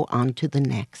window onto the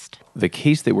next. The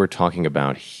case that we're talking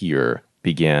about here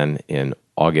began in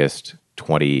August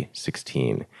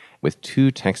 2016 with 2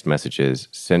 text messages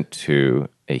sent to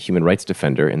a human rights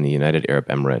defender in the United Arab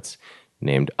Emirates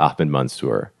named Ahmed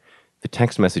Mansour. The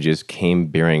text messages came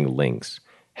bearing links.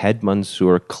 Had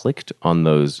Mansour clicked on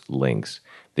those links,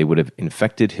 they would have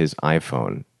infected his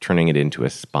iPhone, turning it into a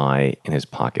spy in his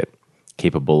pocket,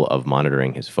 capable of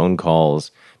monitoring his phone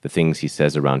calls, the things he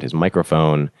says around his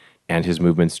microphone, and his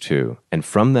movements too. And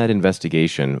from that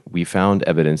investigation, we found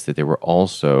evidence that there were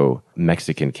also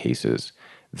Mexican cases.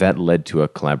 That led to a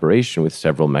collaboration with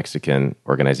several Mexican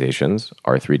organizations,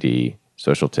 R3D,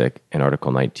 SocialTIC, and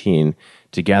Article 19,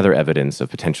 to gather evidence of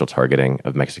potential targeting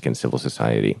of Mexican civil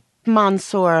society.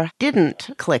 Mansour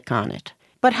didn't click on it.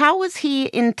 But how was he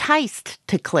enticed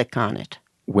to click on it?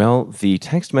 Well, the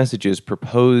text messages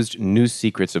proposed new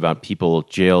secrets about people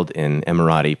jailed in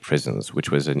Emirati prisons, which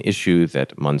was an issue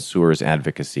that Mansour's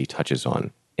advocacy touches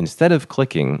on. Instead of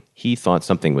clicking, he thought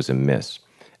something was amiss.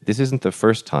 This isn't the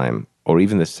first time, or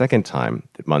even the second time,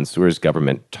 that Mansour's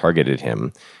government targeted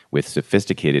him with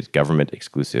sophisticated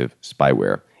government-exclusive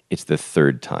spyware. It's the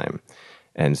third time.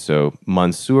 And so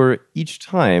Mansour each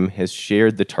time has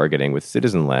shared the targeting with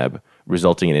Citizen Lab,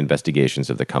 resulting in investigations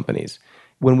of the companies.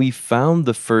 When we found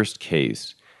the first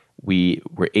case, we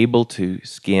were able to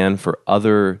scan for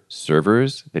other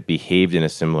servers that behaved in a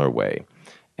similar way.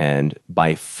 And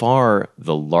by far,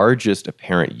 the largest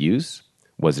apparent use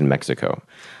was in Mexico.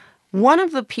 One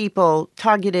of the people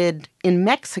targeted in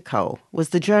Mexico was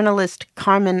the journalist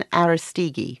Carmen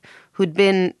Aristigui, who'd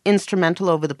been instrumental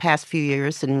over the past few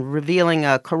years in revealing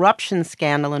a corruption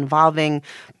scandal involving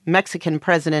Mexican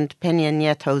President Peña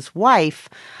Nieto's wife.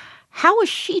 How was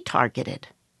she targeted?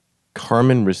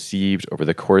 Carmen received, over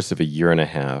the course of a year and a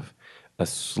half, a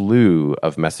slew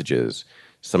of messages,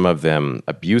 some of them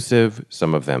abusive,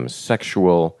 some of them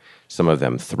sexual, some of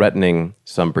them threatening,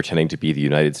 some pretending to be the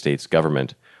United States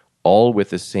government, all with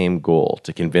the same goal,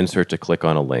 to convince her to click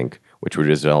on a link, which would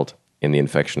result in the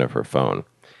infection of her phone.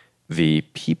 The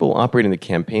people operating the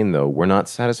campaign, though, were not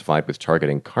satisfied with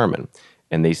targeting Carmen,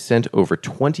 and they sent over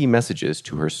 20 messages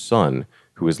to her son,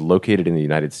 who was located in the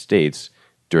United States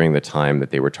during the time that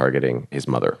they were targeting his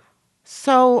mother.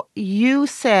 So you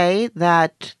say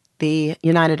that the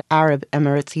United Arab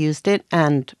Emirates used it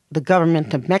and the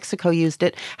government of Mexico used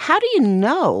it. How do you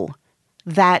know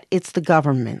that it's the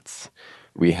government's?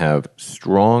 We have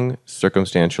strong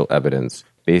circumstantial evidence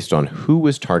based on who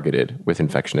was targeted with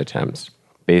infection attempts,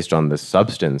 based on the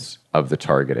substance of the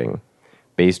targeting,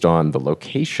 based on the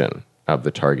location of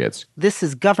the targets. This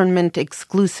is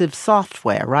government-exclusive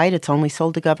software, right? It's only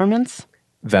sold to governments?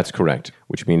 That's correct,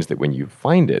 which means that when you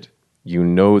find it, you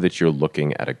know that you're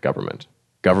looking at a government.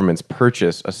 Governments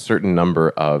purchase a certain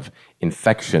number of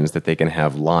infections that they can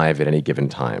have live at any given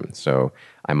time. So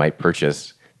I might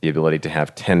purchase the ability to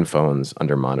have 10 phones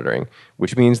under monitoring,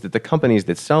 which means that the companies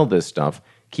that sell this stuff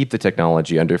keep the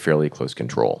technology under fairly close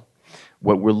control.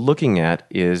 What we're looking at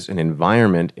is an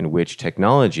environment in which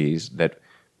technologies that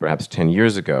perhaps 10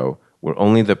 years ago were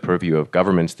only the purview of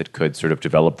governments that could sort of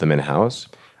develop them in-house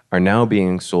are now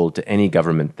being sold to any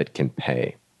government that can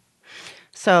pay.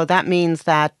 So that means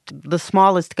that the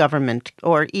smallest government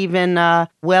or even a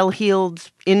well-heeled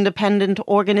independent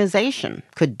organization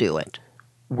could do it.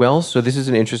 Well, so this is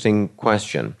an interesting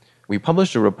question. We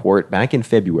published a report back in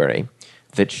February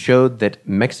that showed that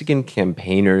Mexican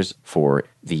campaigners for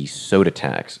the soda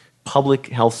tax, public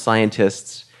health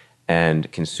scientists, and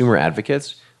consumer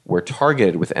advocates were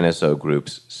targeted with NSO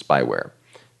Group's spyware.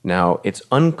 Now, it's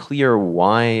unclear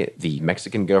why the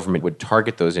Mexican government would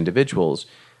target those individuals.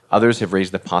 Others have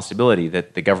raised the possibility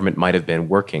that the government might have been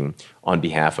working on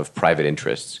behalf of private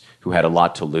interests who had a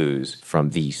lot to lose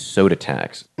from the soda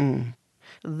tax.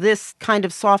 This kind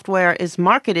of software is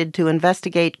marketed to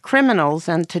investigate criminals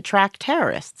and to track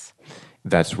terrorists.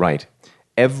 That's right.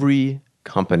 Every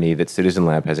company that Citizen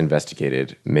Lab has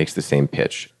investigated makes the same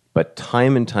pitch. But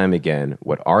time and time again,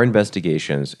 what our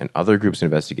investigations and other groups'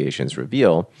 investigations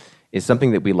reveal is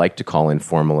something that we like to call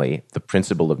informally the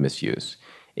principle of misuse.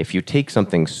 If you take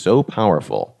something so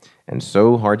powerful and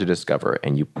so hard to discover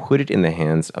and you put it in the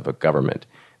hands of a government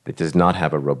that does not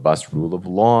have a robust rule of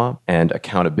law and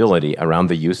accountability around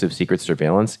the use of secret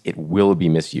surveillance, it will be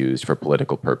misused for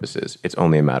political purposes. It's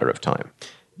only a matter of time.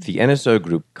 The NSO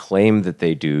Group claimed that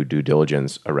they do due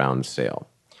diligence around sale.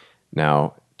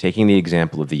 Now, taking the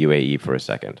example of the UAE for a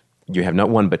second, you have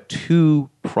not one but two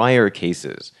prior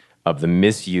cases of the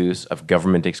misuse of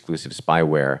government-exclusive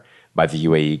spyware by the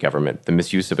UAE government, the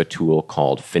misuse of a tool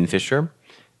called FinFisher,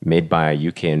 made by a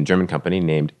UK and German company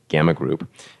named Gamma Group,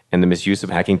 and the misuse of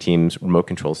Hacking Team's remote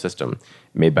control system,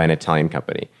 made by an Italian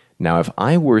company. Now, if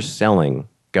I were selling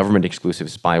government-exclusive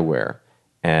spyware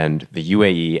and the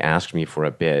UAE asked me for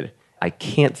a bid, I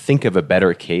can't think of a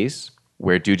better case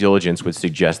where due diligence would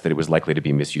suggest that it was likely to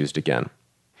be misused again.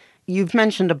 You've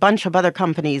mentioned a bunch of other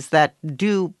companies that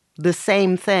do the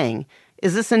same thing.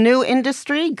 Is this a new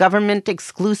industry,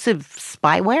 government-exclusive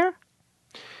spyware?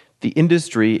 The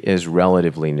industry is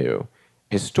relatively new.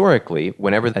 Historically,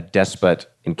 whenever a despot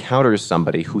encounters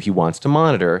somebody who he wants to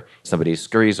monitor, somebody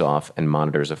scurries off and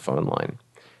monitors a phone line.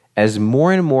 As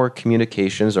more and more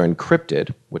communications are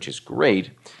encrypted, which is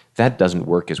great, that doesn't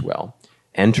work as well.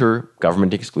 Enter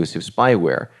government-exclusive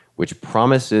spyware, which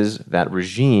promises that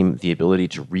regime the ability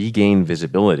to regain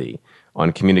visibility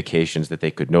on communications that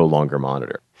they could no longer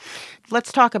monitor.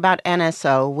 Let's talk about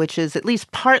NSO, which is at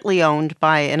least partly owned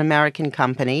by an American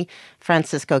company,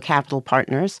 Francisco Capital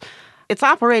Partners. It's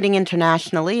operating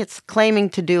internationally. It's claiming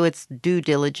to do its due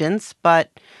diligence, but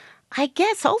I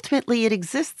guess ultimately it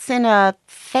exists in a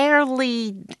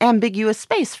fairly ambiguous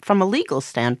space from a legal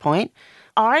standpoint.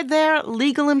 Are there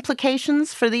legal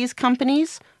implications for these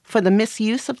companies for the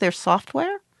misuse of their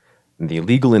software? The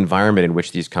legal environment in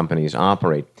which these companies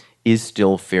operate is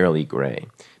still fairly gray.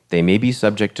 They may be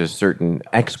subject to certain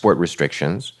export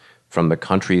restrictions from the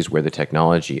countries where the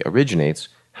technology originates.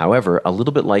 However, a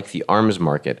little bit like the arms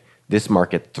market, this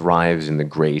market thrives in the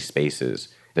gray spaces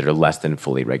that are less than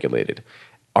fully regulated.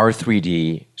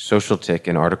 R3D, SocialTIC,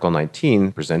 and Article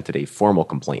 19 presented a formal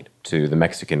complaint to the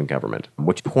Mexican government,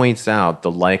 which points out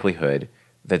the likelihood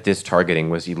that this targeting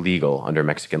was illegal under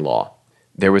Mexican law.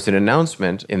 There was an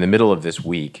announcement in the middle of this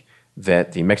week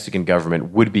that the Mexican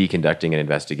government would be conducting an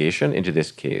investigation into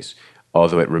this case,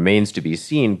 although it remains to be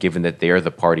seen, given that they are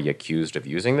the party accused of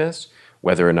using this,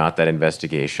 whether or not that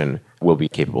investigation will be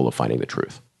capable of finding the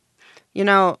truth. You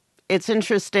know, it's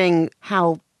interesting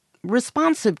how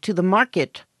responsive to the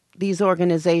market these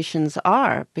organizations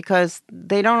are, because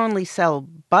they don't only sell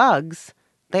bugs,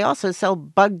 they also sell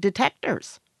bug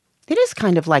detectors. It is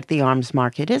kind of like the arms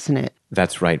market, isn't it?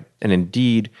 That's right. And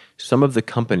indeed, some of the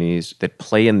companies that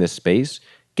play in this space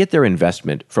get their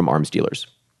investment from arms dealers.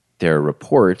 There are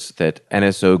reports that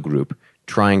NSO Group,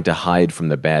 trying to hide from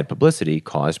the bad publicity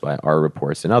caused by our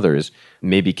reports and others,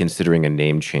 may be considering a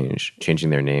name change, changing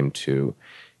their name to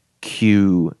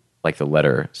Q, like the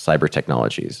letter, Cyber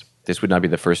Technologies. This would not be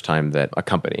the first time that a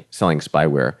company selling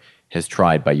spyware has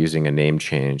tried by using a name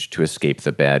change to escape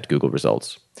the bad Google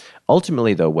results.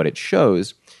 Ultimately, though, what it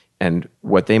shows and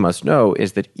what they must know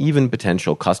is that even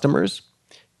potential customers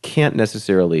can't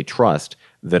necessarily trust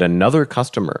that another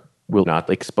customer will not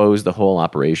expose the whole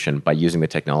operation by using the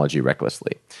technology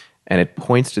recklessly. And it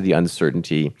points to the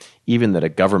uncertainty even that a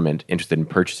government interested in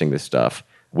purchasing this stuff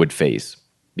would face,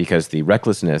 because the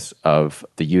recklessness of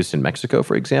the use in Mexico,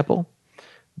 for example,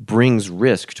 brings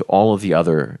risk to all of the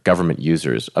other government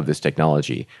users of this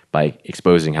technology by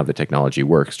exposing how the technology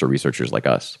works to researchers like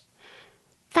us.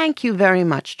 Thank you very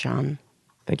much, John.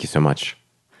 Thank you so much.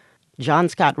 John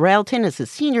Scott Railton is a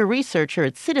senior researcher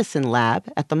at Citizen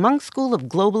Lab at the Munk School of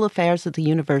Global Affairs at the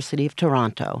University of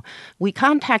Toronto. We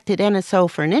contacted NSO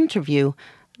for an interview.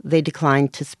 They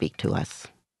declined to speak to us.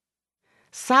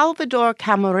 Salvador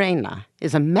Camarena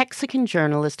is a Mexican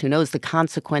journalist who knows the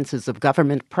consequences of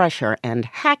government pressure and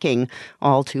hacking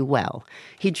all too well.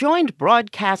 He joined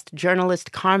broadcast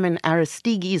journalist Carmen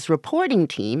Aristigui's reporting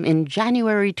team in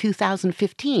January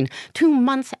 2015, 2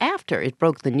 months after it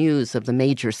broke the news of the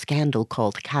major scandal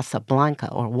called Casablanca,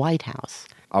 or White House.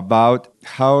 About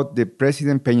how the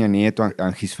President Peña Nieto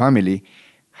and his family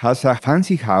has a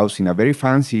fancy house in a very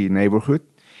fancy neighborhood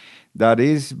that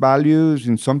is valued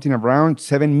in something around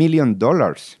 $7 million.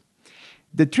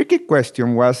 The tricky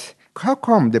question was, how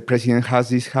come the president has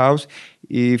this house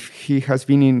if he has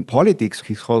been in politics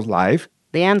his whole life?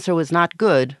 The answer was not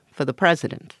good for the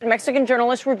president. Mexican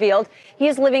journalists revealed he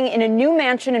is living in a new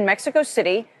mansion in Mexico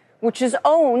City, which is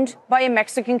owned by a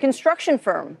Mexican construction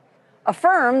firm, a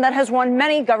firm that has won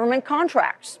many government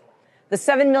contracts. The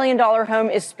 $7 million home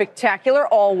is spectacular,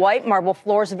 all white, marble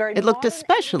floors. It looked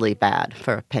especially bad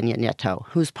for Peña Nieto,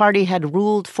 whose party had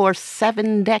ruled for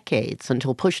 7 decades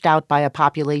until pushed out by a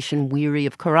population weary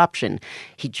of corruption.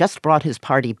 He just brought his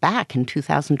party back in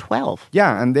 2012.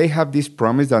 Yeah, and they have this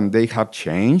promise and they have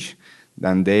changed,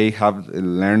 and they have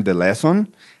learned the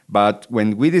lesson. But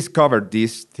when we discovered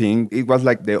this thing, it was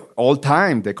like the old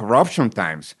time, the corruption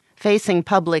times. Facing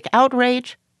public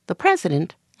outrage, the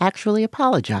president actually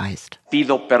apologized.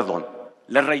 Pido perdón.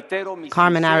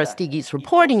 Carmen Aristigui's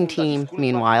reporting team,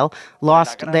 meanwhile,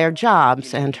 lost their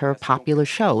jobs and her popular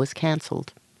show was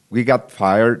canceled. We got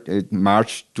fired in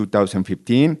March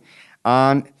 2015,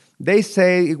 and they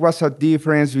say it was a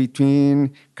difference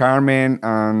between Carmen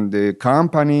and the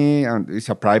company, and it's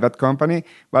a private company,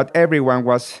 but everyone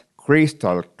was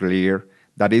crystal clear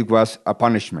that it was a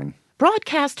punishment.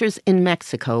 Broadcasters in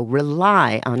Mexico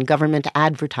rely on government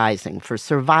advertising for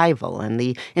survival, and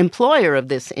the employer of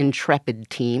this intrepid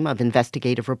team of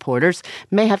investigative reporters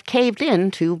may have caved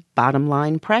in to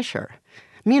bottom-line pressure.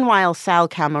 Meanwhile, Sal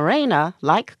Camarena,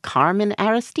 like Carmen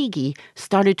Aristigui,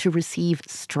 started to receive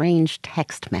strange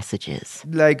text messages.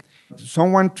 Like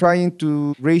someone trying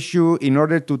to reach you in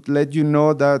order to let you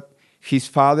know that his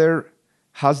father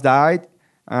has died,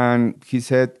 and he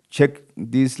said, check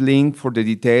this link for the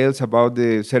details about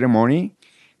the ceremony.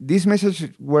 These messages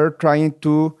were trying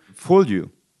to fool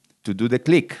you, to do the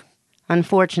click.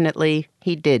 Unfortunately,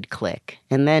 he did click,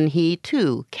 and then he,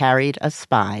 too, carried a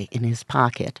spy in his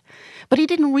pocket. But he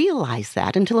didn't realize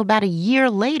that until about a year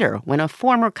later, when a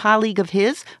former colleague of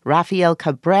his, Rafael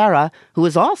Cabrera, who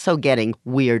was also getting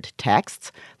weird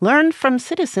texts, learned from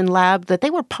Citizen Lab that they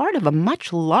were part of a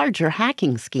much larger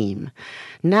hacking scheme.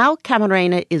 Now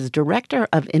Camarena is director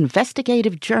of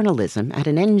investigative journalism at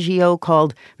an NGO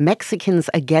called Mexicans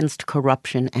Against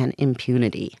Corruption and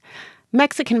Impunity.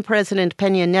 Mexican President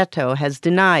Peña Nieto has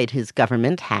denied his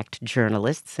government hacked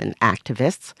journalists and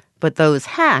activists, but those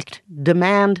hacked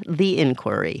demand the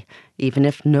inquiry, even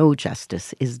if no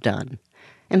justice is done.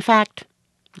 In fact,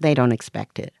 they don't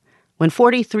expect it. When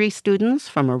 43 students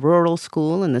from a rural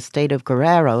school in the state of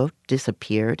Guerrero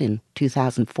disappeared in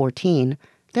 2014,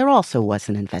 there also was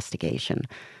an investigation,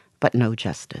 but no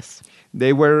justice.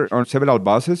 They were on several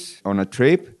buses on a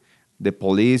trip. The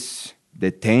police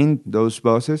detained those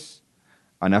buses.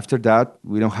 And after that,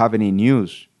 we don't have any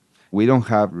news. We don't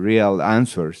have real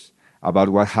answers about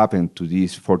what happened to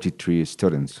these 43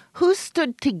 students. Who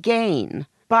stood to gain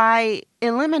by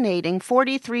eliminating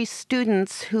 43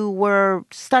 students who were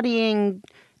studying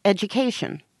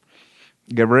education?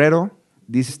 Guerrero,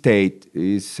 this state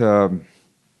is a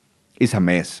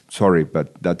mess. Sorry,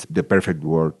 but that's the perfect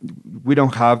word. We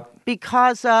don't have...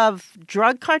 Because of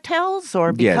drug cartels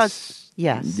or because...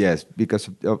 Yes, because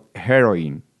of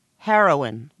heroin.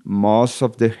 Heroin. Most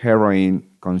of the heroin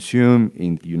consumed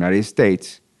in the United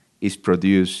States is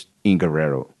produced in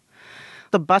Guerrero.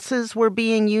 The buses were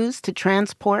being used to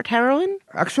transport heroin?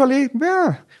 Actually,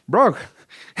 yeah, Brock.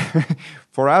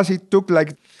 For us, it took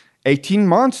like 18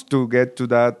 months to get to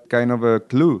that kind of a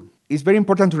clue. It's very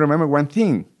important to remember one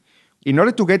thing. In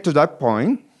order to get to that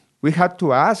point, we had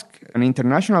to ask an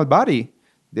international body,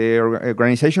 the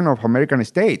Organization of American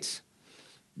States.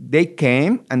 They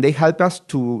came and they helped us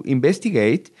to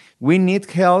investigate. We need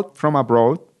help from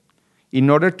abroad in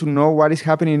order to know what is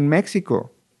happening in Mexico.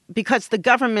 Because the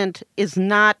government is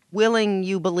not willing,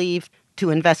 you believe, to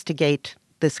investigate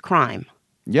this crime.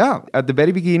 Yeah, at the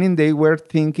very beginning, they were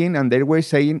thinking and they were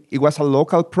saying it was a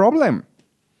local problem.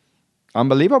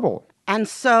 Unbelievable. And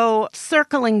so,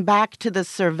 circling back to the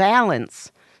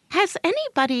surveillance, has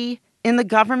anybody in the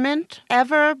government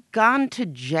ever gone to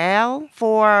jail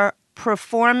for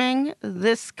performing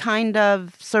this kind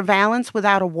of surveillance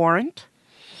without a warrant?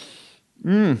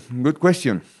 Good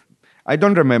question. I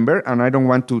don't remember, and I don't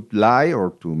want to lie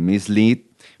or to mislead,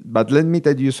 but let me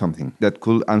tell you something that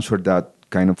could answer that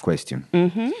kind of question.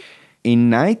 Mm-hmm. In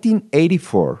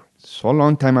 1984, so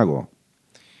long time ago,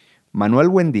 Manuel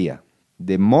Buendía,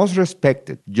 the most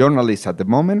respected journalist at the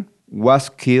moment, was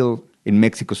killed in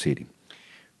Mexico City.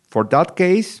 For that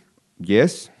case,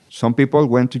 yes, some people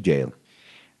went to jail.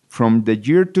 From the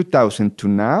year 2000 to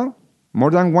now, more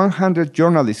than 100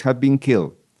 journalists have been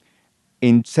killed.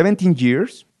 In 17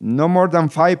 years, no more than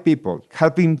 5 people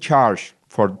have been charged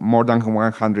for more than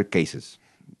 100 cases.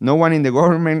 No one in the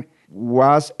government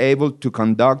was able to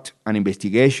conduct an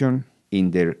investigation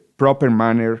in the proper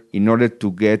manner in order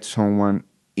to get someone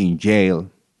in jail.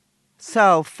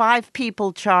 So 5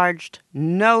 people charged,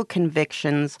 no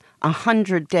convictions,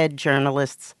 100 dead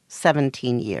journalists,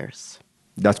 17 years.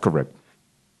 That's correct.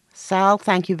 Sal,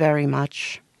 thank you very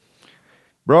much.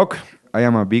 Brock, I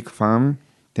am a big fan.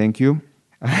 Thank you.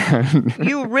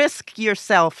 You risk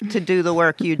yourself to do the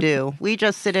work you do. We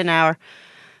just sit in our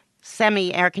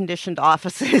semi-air-conditioned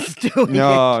offices doing it.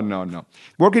 No.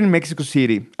 Working in Mexico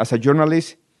City as a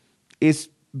journalist is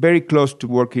very close to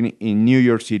working in New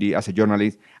York City as a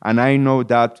journalist, and I know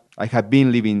that I have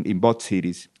been living in both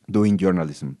cities doing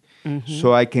journalism. Mm-hmm.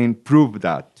 So I can prove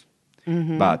that.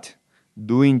 Mm-hmm. But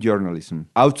doing journalism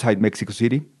outside Mexico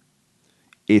City,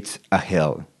 it's a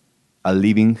hell, a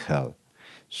living hell.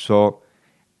 So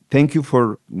thank you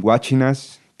for watching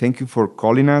us. Thank you for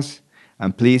calling us.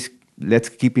 And please, let's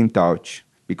keep in touch,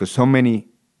 because so many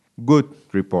good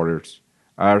reporters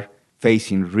are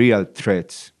facing real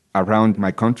threats around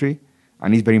my country,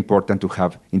 and it's very important to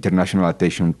have international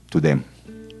attention to them.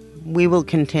 We will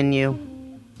continue.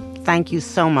 Thank you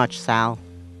so much, Sal.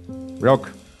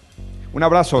 Brock, un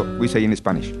abrazo, we say in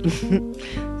Spanish.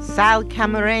 Sal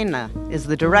Camarena is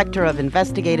the Director of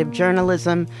Investigative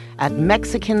Journalism at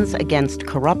Mexicans Against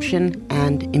Corruption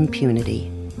and Impunity.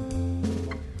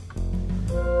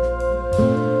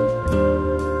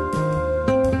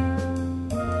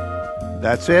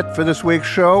 That's it for this week's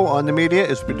show. On the Media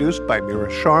is produced by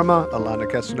Mira Sharma, Alana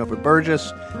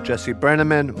Casanova-Burgess, Jesse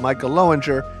Brenneman, Michael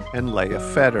Lowinger, and Leah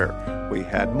Feder. We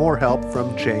had more help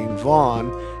from Jane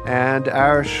Vaughn, and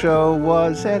our show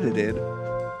was edited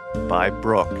by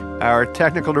Brooke. Our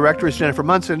technical director is Jennifer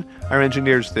Munson. Our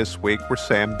engineers this week were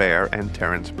Sam Baer and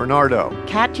Terrence Bernardo.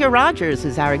 Katya Rogers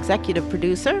is our executive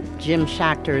producer. Jim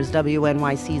Schachter is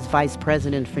WNYC's vice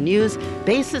president for news.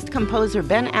 Bassist-composer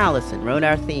Ben Allison wrote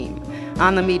our theme.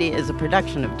 On the Media is a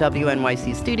production of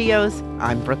WNYC Studios.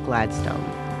 I'm Brooke Gladstone.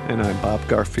 And I'm Bob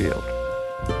Garfield.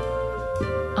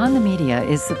 On the Media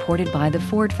is supported by the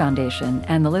Ford Foundation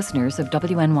and the listeners of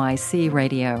WNYC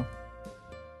Radio.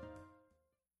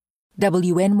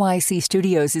 WNYC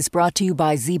Studios is brought to you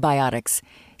by ZBiotics.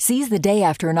 Seize the day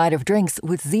after a night of drinks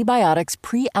with ZBiotics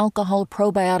pre-alcohol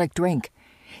probiotic drink.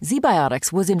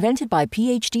 ZBiotics was invented by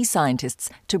PhD scientists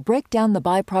to break down the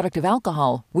byproduct of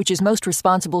alcohol, which is most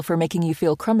responsible for making you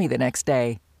feel crummy the next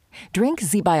day. Drink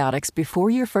ZBiotics before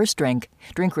your first drink,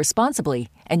 drink responsibly,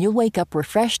 and you'll wake up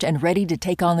refreshed and ready to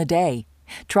take on the day.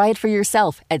 Try it for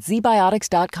yourself at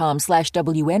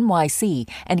zbiotics.com/WNYC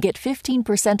and get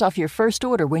 15% off your first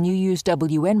order when you use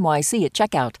WNYC at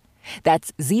checkout.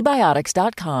 That's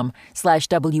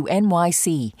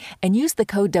zbiotics.com/WNYC and use the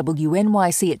code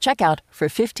WNYC at checkout for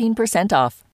 15% off.